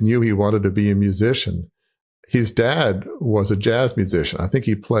always knew he wanted to be a musician. His dad was a jazz musician. I think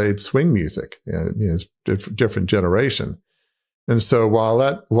he played swing music. It's a different generation. And so while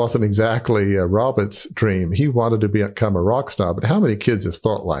that wasn't exactly Robert's dream, he wanted to become a rock star. But how many kids have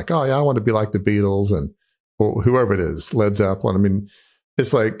thought like, oh, yeah, I want to be like the Beatles or whoever it is, Led Zeppelin? I mean,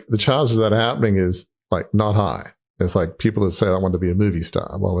 it's like the chances of that happening is like not high. It's like people that say, I want to be a movie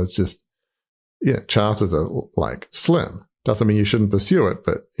star. Well, it's just, chances are like slim. Doesn't mean you shouldn't pursue it,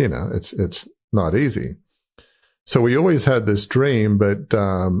 but, it's not easy. So we always had this dream, but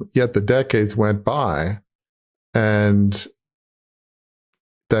yet the decades went by and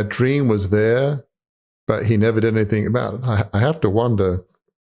that dream was there, but he never did anything about it. I have to wonder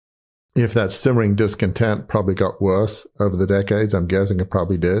if that simmering discontent probably got worse over the decades. I'm guessing it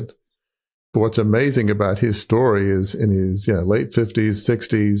probably did. But what's amazing about his story is in his late 50s,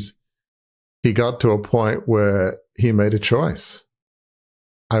 60s, he got to a point where he made a choice.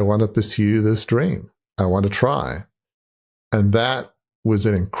 I want to pursue this dream. I want to try. And that was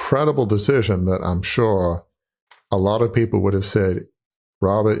an incredible decision that I'm sure a lot of people would have said,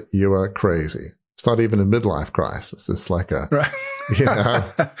 Robert, you are crazy. It's not even a midlife crisis. It's like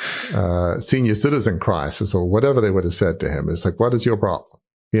a senior citizen crisis or whatever they would have said to him. It's like, what is your problem?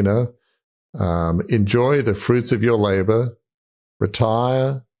 Enjoy the fruits of your labor,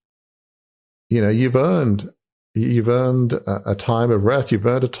 retire. You've earned a time of rest. You've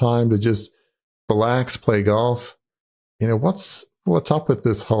earned a time to just relax, play golf. What's up with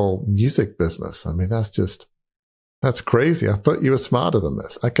this whole music business? I mean, that's crazy. I thought you were smarter than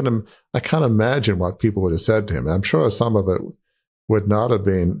this. I can't imagine what people would have said to him. I'm sure some of it would not have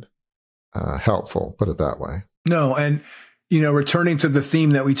been helpful, put it that way. No. And, returning to the theme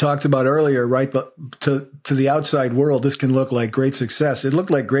that we talked about earlier, right? To the outside world, this can look like great success. It looked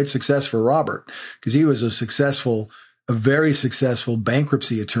like great success for Robert because he was a very successful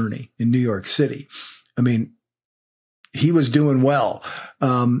bankruptcy attorney in New York City. I mean, he was doing well.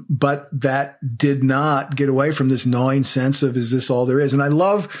 But that did not get away from this gnawing sense of, is this all there is? And I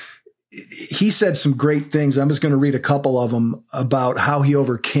love, he said some great things. I'm just going to read a couple of them about how he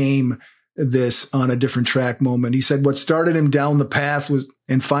overcame this on a different track moment. He said, what started him down the path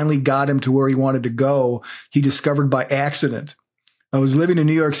and finally got him to where he wanted to go, he discovered by accident. I was living in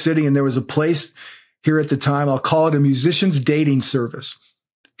New York City and there was a place here at the time, I'll call it a musician's dating service.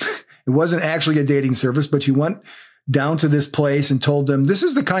 It wasn't actually a dating service, but you went down to this place and told them, this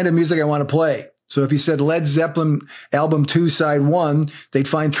is the kind of music I want to play. So if you said Led Zeppelin album 2, side 1, they'd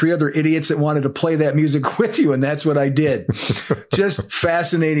find 3 other idiots that wanted to play that music with you. And that's what I did. Just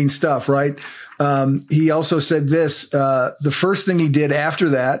fascinating stuff, right? He also said this, the first thing he did after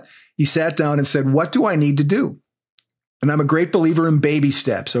that, he sat down and said, what do I need to do? And I'm a great believer in baby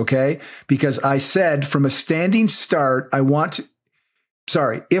steps, okay? Because I said from a standing start, if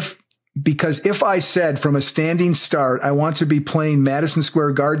I said from a standing start, I want to be playing Madison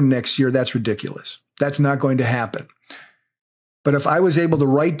Square Garden next year, that's ridiculous. That's not going to happen. But if I was able to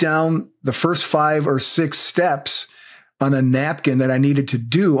write down the first 5 or 6 steps on a napkin that I needed to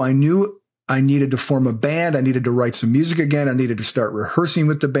do, I knew I needed to form a band. I needed to write some music again. I needed to start rehearsing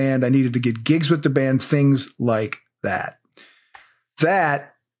with the band. I needed to get gigs with the band, things like that.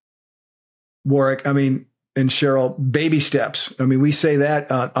 That, Warwick, and Cheryl, baby steps. We say that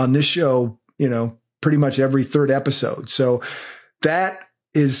on this show, pretty much every 3rd episode. So that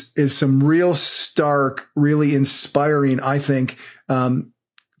is some real stark, really inspiring, I think,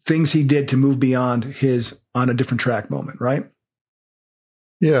 things he did to move beyond his on a different track moment, right?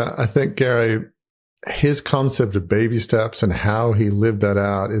 Yeah, I think, Gary, his concept of baby steps and how he lived that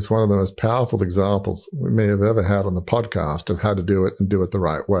out is one of the most powerful examples we may have ever had on the podcast of how to do it and do it the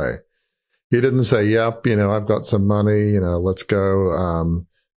right way. He didn't say, yep, I've got some money, let's go.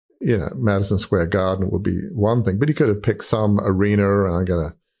 Madison Square Garden would be one thing, but he could have picked some arena and I'm going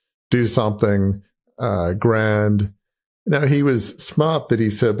to do something grand. He was smart that he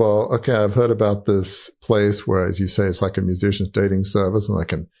said, well, okay, I've heard about this place where, as you say, it's like a musician's dating service and I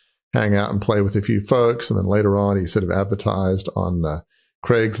can hang out and play with a few folks. And then later on, he sort of advertised on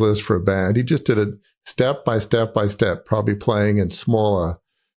Craigslist for a band. He just did it step by step by step, probably playing in smaller,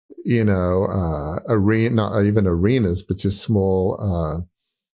 arena, not even arenas, but just small,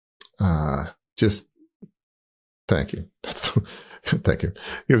 thank you. Thank you.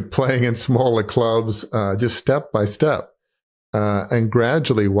 He was playing in smaller clubs, just step by step. And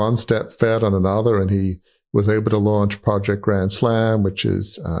gradually one step fed on another, and he was able to launch Project Grand Slam, which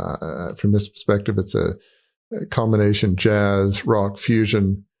is, from this perspective, it's a combination jazz, rock,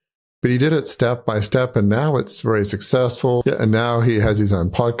 fusion. But he did it step by step, and now it's very successful. Yeah, and now he has his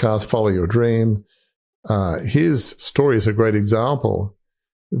own podcast, Follow Your Dream. His story is a great example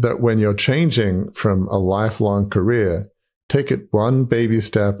that when you're changing from a lifelong career, take it one baby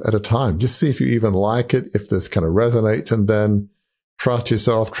step at a time. Just see if you even like it, if this kind of resonates, and then trust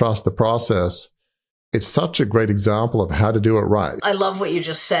yourself, trust the process. It's such a great example of how to do it right. I love what you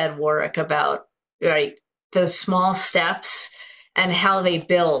just said, Warwick, about those small steps and how they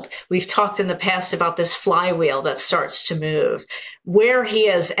build. We've talked in the past about this flywheel that starts to move. Where he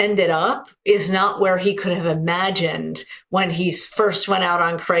has ended up is not where he could have imagined when he first went out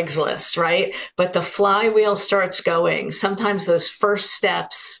on Craigslist, right? But the flywheel starts going. Sometimes those first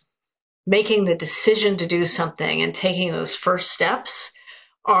steps, making the decision to do something and taking those first steps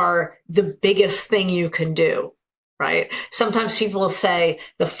are the biggest thing you can do, right? Sometimes people will say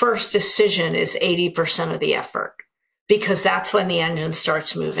the first decision is 80% of the effort, because that's when the engine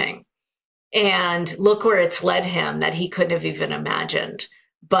starts moving. And look where it's led him that he couldn't have even imagined.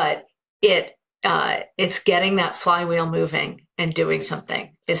 But it's getting that flywheel moving and doing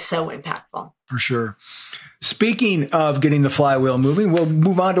something is so impactful. For sure. Speaking of getting the flywheel moving, we'll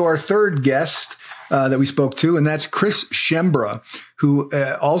move on to our third guest that we spoke to, and that's Chris Schneeberger, who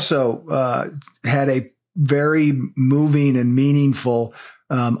also had a very moving and meaningful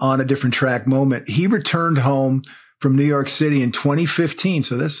on a different track moment. He returned home from New York City in 2015,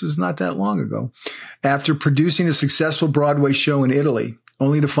 so this is not that long ago, after producing a successful Broadway show in Italy,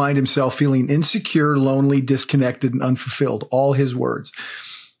 only to find himself feeling insecure, lonely, disconnected, and unfulfilled. All his words.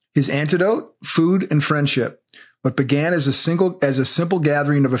 His antidote? Food and friendship. What began as a simple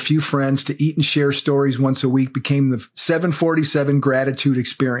gathering of a few friends to eat and share stories once a week became the 747 gratitude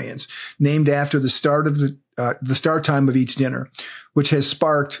experience, named after the start time of each dinner, which has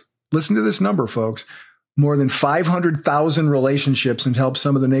sparked, listen to this number, folks, more than 500,000 relationships and helped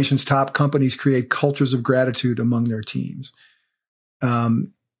some of the nation's top companies create cultures of gratitude among their teams.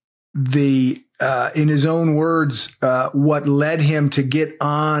 In his own words, what led him to get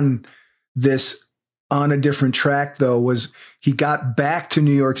on this on a different track, though, was he got back to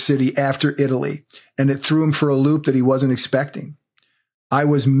New York City after Italy, and it threw him for a loop that he wasn't expecting. I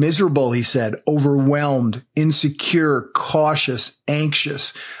was miserable, he said, overwhelmed, insecure, cautious,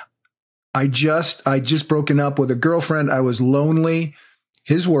 anxious. I just broken up with a girlfriend. I was lonely.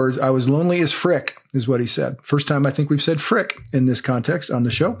 His words, I was lonely as frick, is what he said. First time I think we've said frick in this context on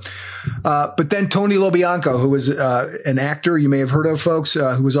the show. But then Tony LoBianco, who was an actor you may have heard of, folks,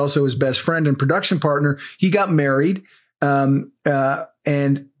 who was also his best friend and production partner, he got married. And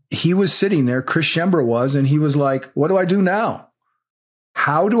he was sitting there, Chris Schneeberger was, and he was like, what do I do now?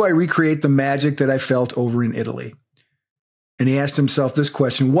 How do I recreate the magic that I felt over in Italy? And he asked himself this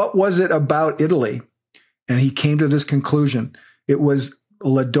question: what was it about Italy? And he came to this conclusion. It was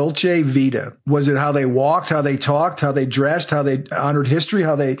La Dolce Vita. Was it how they walked, how they talked, how they dressed, how they honored history,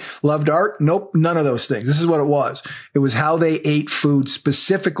 how they loved art? Nope, none of those things. This is what it was. It was how they ate food.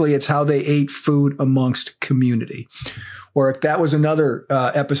 Specifically, it's how they ate food amongst community. Or that was another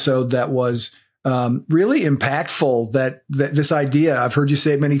episode that was really impactful, that this idea, I've heard you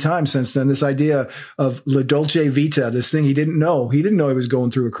say it many times since then, this idea of La Dolce Vita, this thing he didn't know. He didn't know he was going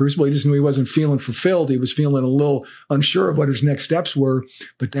through a crucible. He just knew he wasn't feeling fulfilled. He was feeling a little unsure of what his next steps were.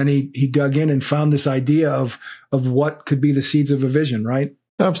 But then he dug in and found this idea of what could be the seeds of a vision, right?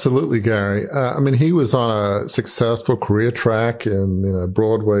 Absolutely, Gary. I mean, he was on a successful career track in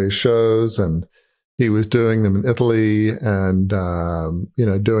Broadway shows, and he was doing them in Italy and,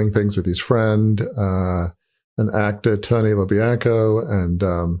 doing things with his friend, an actor, Tony LoBianco,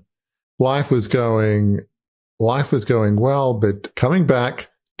 and life was going well, but coming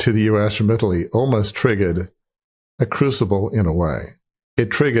back to the US from Italy almost triggered a crucible in a way. It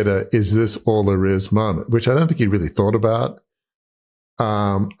triggered a, is this all there is moment, which I don't think he really thought about.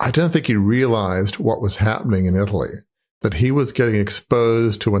 I don't think he realized what was happening in Italy, that he was getting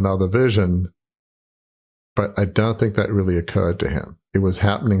exposed to another vision, but I don't think that really occurred to him. It was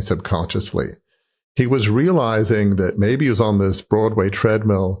happening subconsciously. He was realizing that maybe he was on this Broadway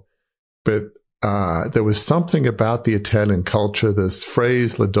treadmill, but there was something about the Italian culture, this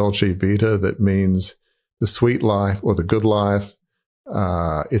phrase, la dolce vita, that means the sweet life or the good life.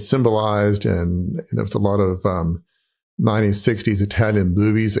 It's symbolized, and there was a lot of 1960s Italian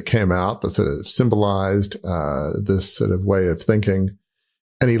movies that came out that sort of symbolized this sort of way of thinking.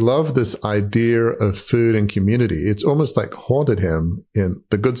 And he loved this idea of food and community. It's almost like haunted him in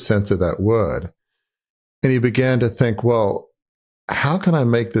the good sense of that word. And he began to think, well, how can I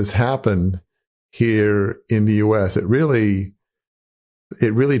make this happen here in the US? It really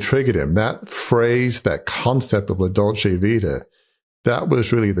triggered him. That phrase, that concept of la dolce vita, that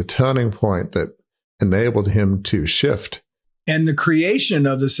was really the turning point that enabled him to shift. And the creation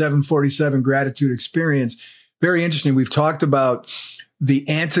of the 747 gratitude experience, very interesting. We've talked about the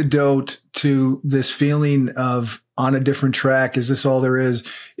antidote to this feeling of on a different track, is this all there is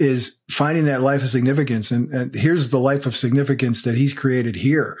finding that life of significance. And here's the life of significance that he's created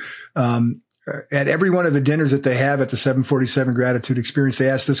here. At every one of the dinners that they have at the 747 gratitude experience, they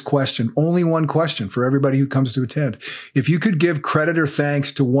ask this question, only one question for everybody who comes to attend. If you could give credit or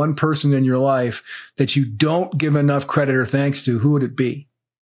thanks to one person in your life that you don't give enough credit or thanks to, who would it be?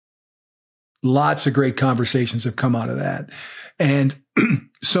 Lots of great conversations have come out of that. And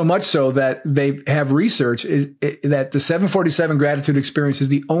so much so that they have research that the 747 gratitude experience is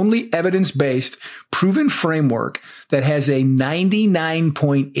the only evidence-based proven framework that has a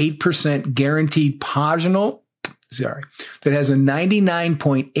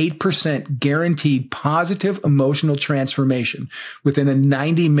 99.8% guaranteed positive emotional transformation within a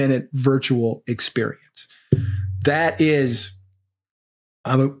 90-minute virtual experience. That is,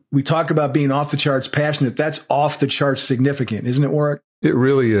 we talk about being off the charts passionate. That's off the charts significant, isn't it, Warwick? It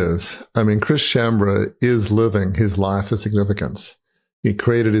really is. I mean, Chris Shambra is living his life of significance. He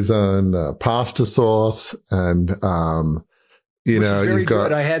created his own pasta sauce, and Which is very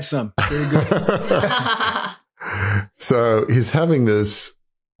good. I had some. Very good. So he's having this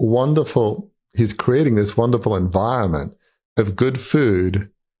he's creating this wonderful environment of good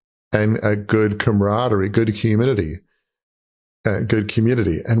food and a good camaraderie, good community.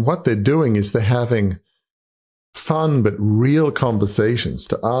 And what they're doing is they're having fun but real conversations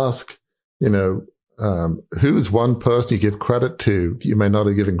to ask, who's one person you give credit to you may not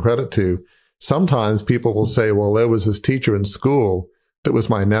have given credit to. Sometimes people will say, well, there was this teacher in school that was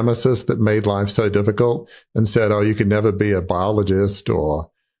my nemesis that made life so difficult and said, oh, you could never be a biologist or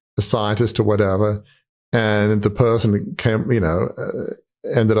a scientist or whatever. And the person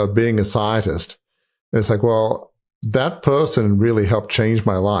ended up being a scientist. And it's like, well, that person really helped change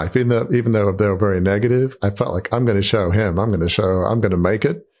my life. Even though they were very negative, I felt like I'm going to show him, I'm going to make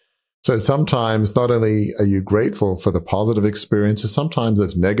it. So sometimes not only are you grateful for the positive experiences, sometimes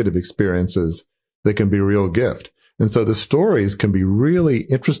there's negative experiences that can be a real gift. And so the stories can be really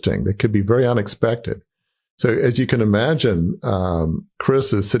interesting. They could be very unexpected. So as you can imagine,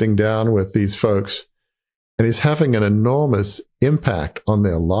 Chris is sitting down with these folks and he's having an enormous impact on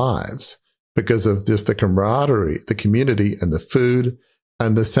their lives, because of just the camaraderie, the community, and the food,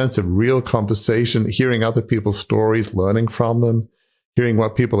 and the sense of real conversation, hearing other people's stories, learning from them, hearing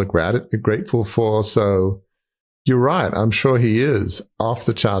what people are grateful for. So you're right. I'm sure he is off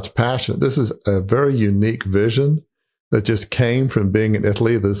the charts passionate. This is a very unique vision that just came from being in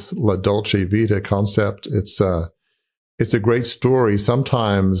Italy, this La Dolce Vita concept. It's a great story.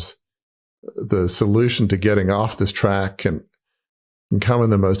 Sometimes the solution to getting off this track can come in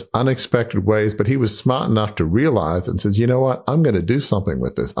the most unexpected ways, but he was smart enough to realize and says, you know what, I'm going to do something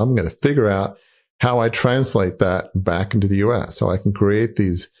with this. I'm going to figure out how I translate that back into the US so I can create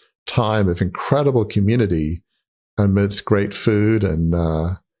these time of incredible community amidst great food and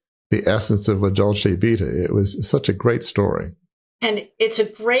the essence of La Dolce Vita. It was such a great story. And it's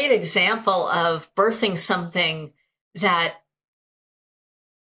a great example of birthing something that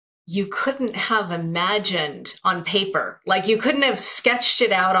you couldn't have imagined on paper. Like you couldn't have sketched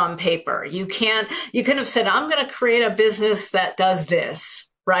it out on paper. You couldn't have said, I'm going to create a business that does this,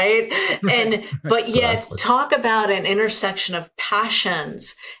 right? And, but yet talk about an intersection of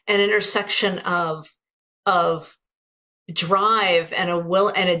passions, an intersection of drive and a will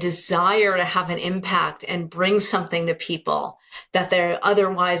and a desire to have an impact and bring something to people that they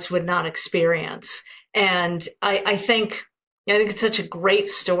otherwise would not experience. And I think it's such a great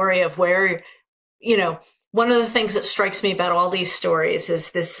story of where, one of the things that strikes me about all these stories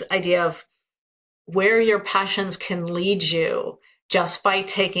is this idea of where your passions can lead you just by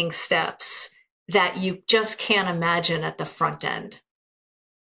taking steps that you just can't imagine at the front end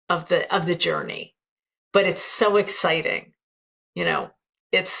of the journey. But it's so exciting.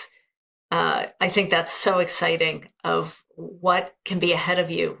 It's I think that's so exciting of what can be ahead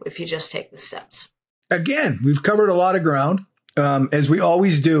of you if you just take the steps. Again, we've covered a lot of ground, as we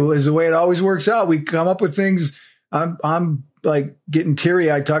always do, is the way it always works out. We come up with things. I'm like getting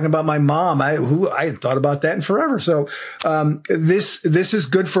teary-eyed talking about my mom. I hadn't thought about that in forever. So this is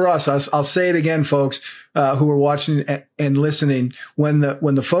good for us. I'll say it again, folks who are watching and listening. When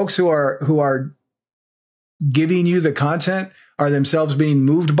the folks who are giving you the content are themselves being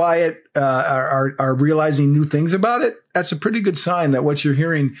moved by it, are realizing new things about it, that's a pretty good sign that what you're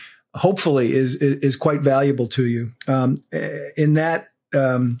hearing hopefully is quite valuable to you. In that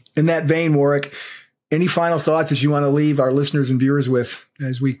vein, Warwick, any final thoughts that you want to leave our listeners and viewers with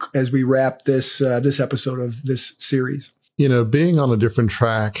as we wrap this episode of this series? Being on a different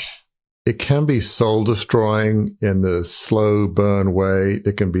track, it can be soul destroying in the slow burn way.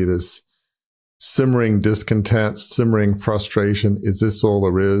 It can be this simmering discontent, simmering frustration. Is this all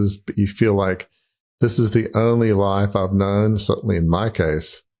there is? But you feel like this is the only life I've known. Certainly in my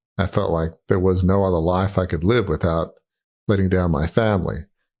case, I felt like there was no other life I could live without letting down my family.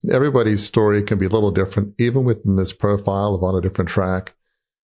 Everybody's story can be a little different, even within this profile of on a different track.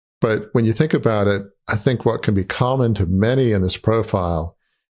 But when you think about it, I think what can be common to many in this profile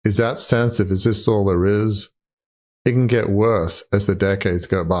is that sense of, is this all there is? It can get worse as the decades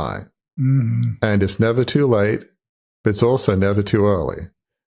go by. Mm-hmm. And it's never too late, but it's also never too early.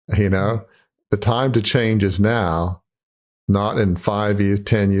 The time to change is now, not in 5 years,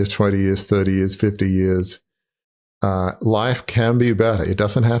 10 years, 20 years, 30 years, 50 years. Life can be better. It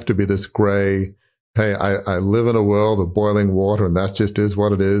doesn't have to be this gray, hey, I live in a world of boiling water and that just is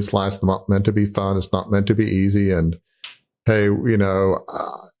what it is. Life's not meant to be fun. It's not meant to be easy. And hey,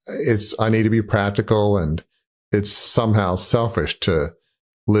 I need to be practical, and it's somehow selfish to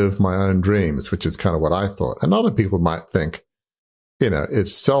live my own dreams, which is kind of what I thought. And other people might think,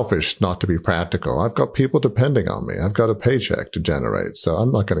 it's selfish not to be practical. I've got people depending on me. I've got a paycheck to generate. So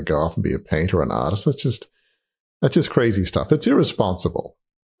I'm not going to go off and be a painter or an artist. That's just crazy stuff. It's irresponsible.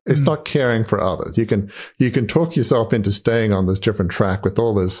 It's not caring for others. You can talk yourself into staying on this different track with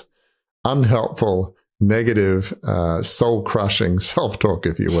all this unhelpful, negative, soul-crushing self-talk,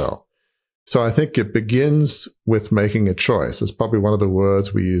 if you will. So I think it begins with making a choice. It's probably one of the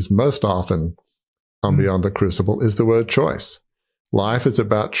words we use most often on Beyond the Crucible is the word choice. Life is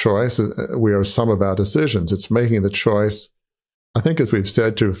about choice. We are some of our decisions. It's making the choice, I think, as we've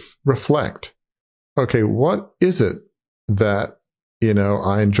said, to reflect. Okay, what is it that,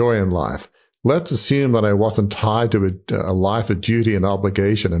 I enjoy in life? Let's assume that I wasn't tied to a life of duty and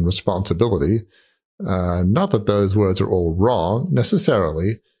obligation and responsibility. Not that those words are all wrong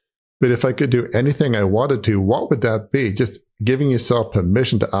necessarily, but if I could do anything I wanted to, what would that be? Just giving yourself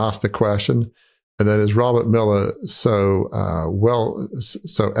permission to ask the question. And then as Robert Miller so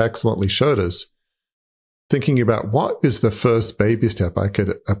excellently showed us, thinking about what is the first baby step I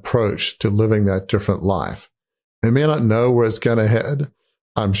could approach to living that different life. I may not know where it's going to head.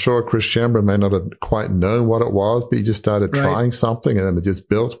 I'm sure Chris Schneeberger may not have quite known what it was, but he just started trying something and then it just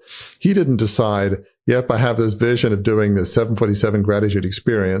built. He didn't decide, yep, I have this vision of doing the 747 gratitude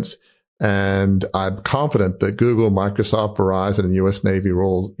experience, and I'm confident that Google, Microsoft, Verizon, and the U.S. Navy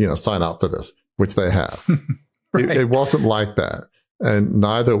will all, sign up for this, which they have. It wasn't like that. And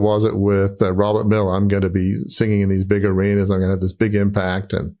neither was it with Robert Miller. I'm going to be singing in these big arenas. I'm going to have this big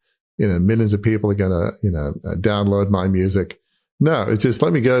impact, and millions of people are going to download my music. No, it's just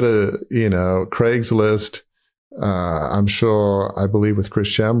let me go to Craigslist. I believe with Chris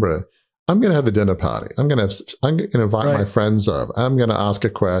Schneeberger, I'm going to have a dinner party. I'm going to invite my friends over. I'm going to ask a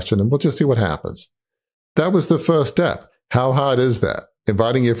question, and we'll just see what happens. That was the first step. How hard is that?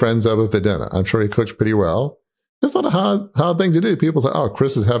 Inviting your friends over for dinner. I'm sure he cooks pretty well. It's not a hard thing to do. People say, oh,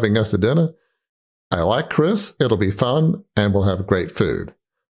 Chris is having us to dinner. I like Chris. It'll be fun, and we'll have great food.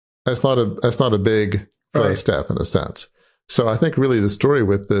 That's not a big first step in a sense. So I think really the story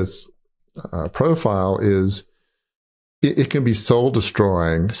with this profile is it can be soul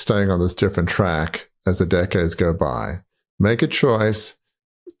destroying staying on this different track as the decades go by. Make a choice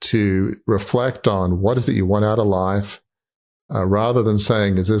to reflect on what is it you want out of life. Rather than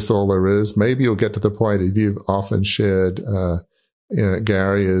saying, is this all there is? Maybe you'll get to the point, if you've often shared,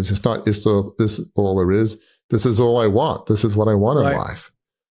 Gary, is this all there is? This is all I want. This is what I want in life.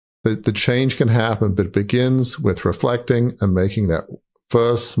 The change can happen, but it begins with reflecting and making that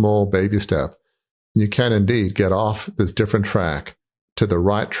first small baby step. You can indeed get off this different track to the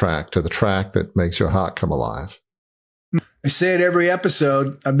right track, to the track that makes your heart come alive. I say it every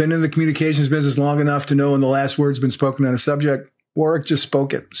episode. I've been in the communications business long enough to know when the last word's been spoken on a subject. Warwick just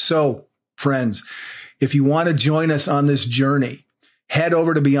spoke it. So, friends, if you want to join us on this journey, head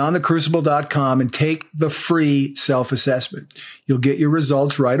over to beyondthecrucible.com and take the free self-assessment. You'll get your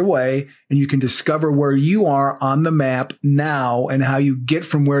results right away, and you can discover where you are on the map now and how you get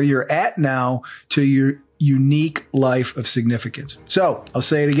from where you're at now to your unique life of significance. So I'll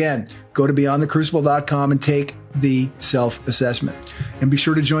say it again. Go to beyondthecrucible.com and take the self-assessment. And be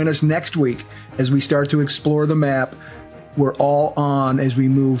sure to join us next week as we start to explore the map we're all on as we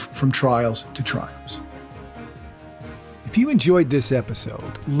move from trials to triumphs. If you enjoyed this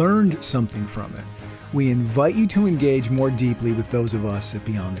episode, learned something from it, we invite you to engage more deeply with those of us at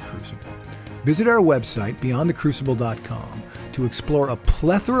Beyond the Crucible. Visit our website, beyondthecrucible.com, to explore a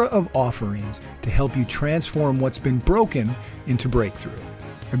plethora of offerings to help you transform what's been broken into breakthrough.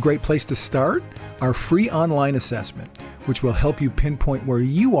 A great place to start? Our free online assessment, which will help you pinpoint where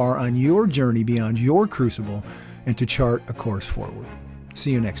you are on your journey beyond your crucible and to chart a course forward.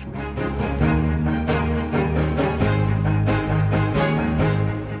 See you next week.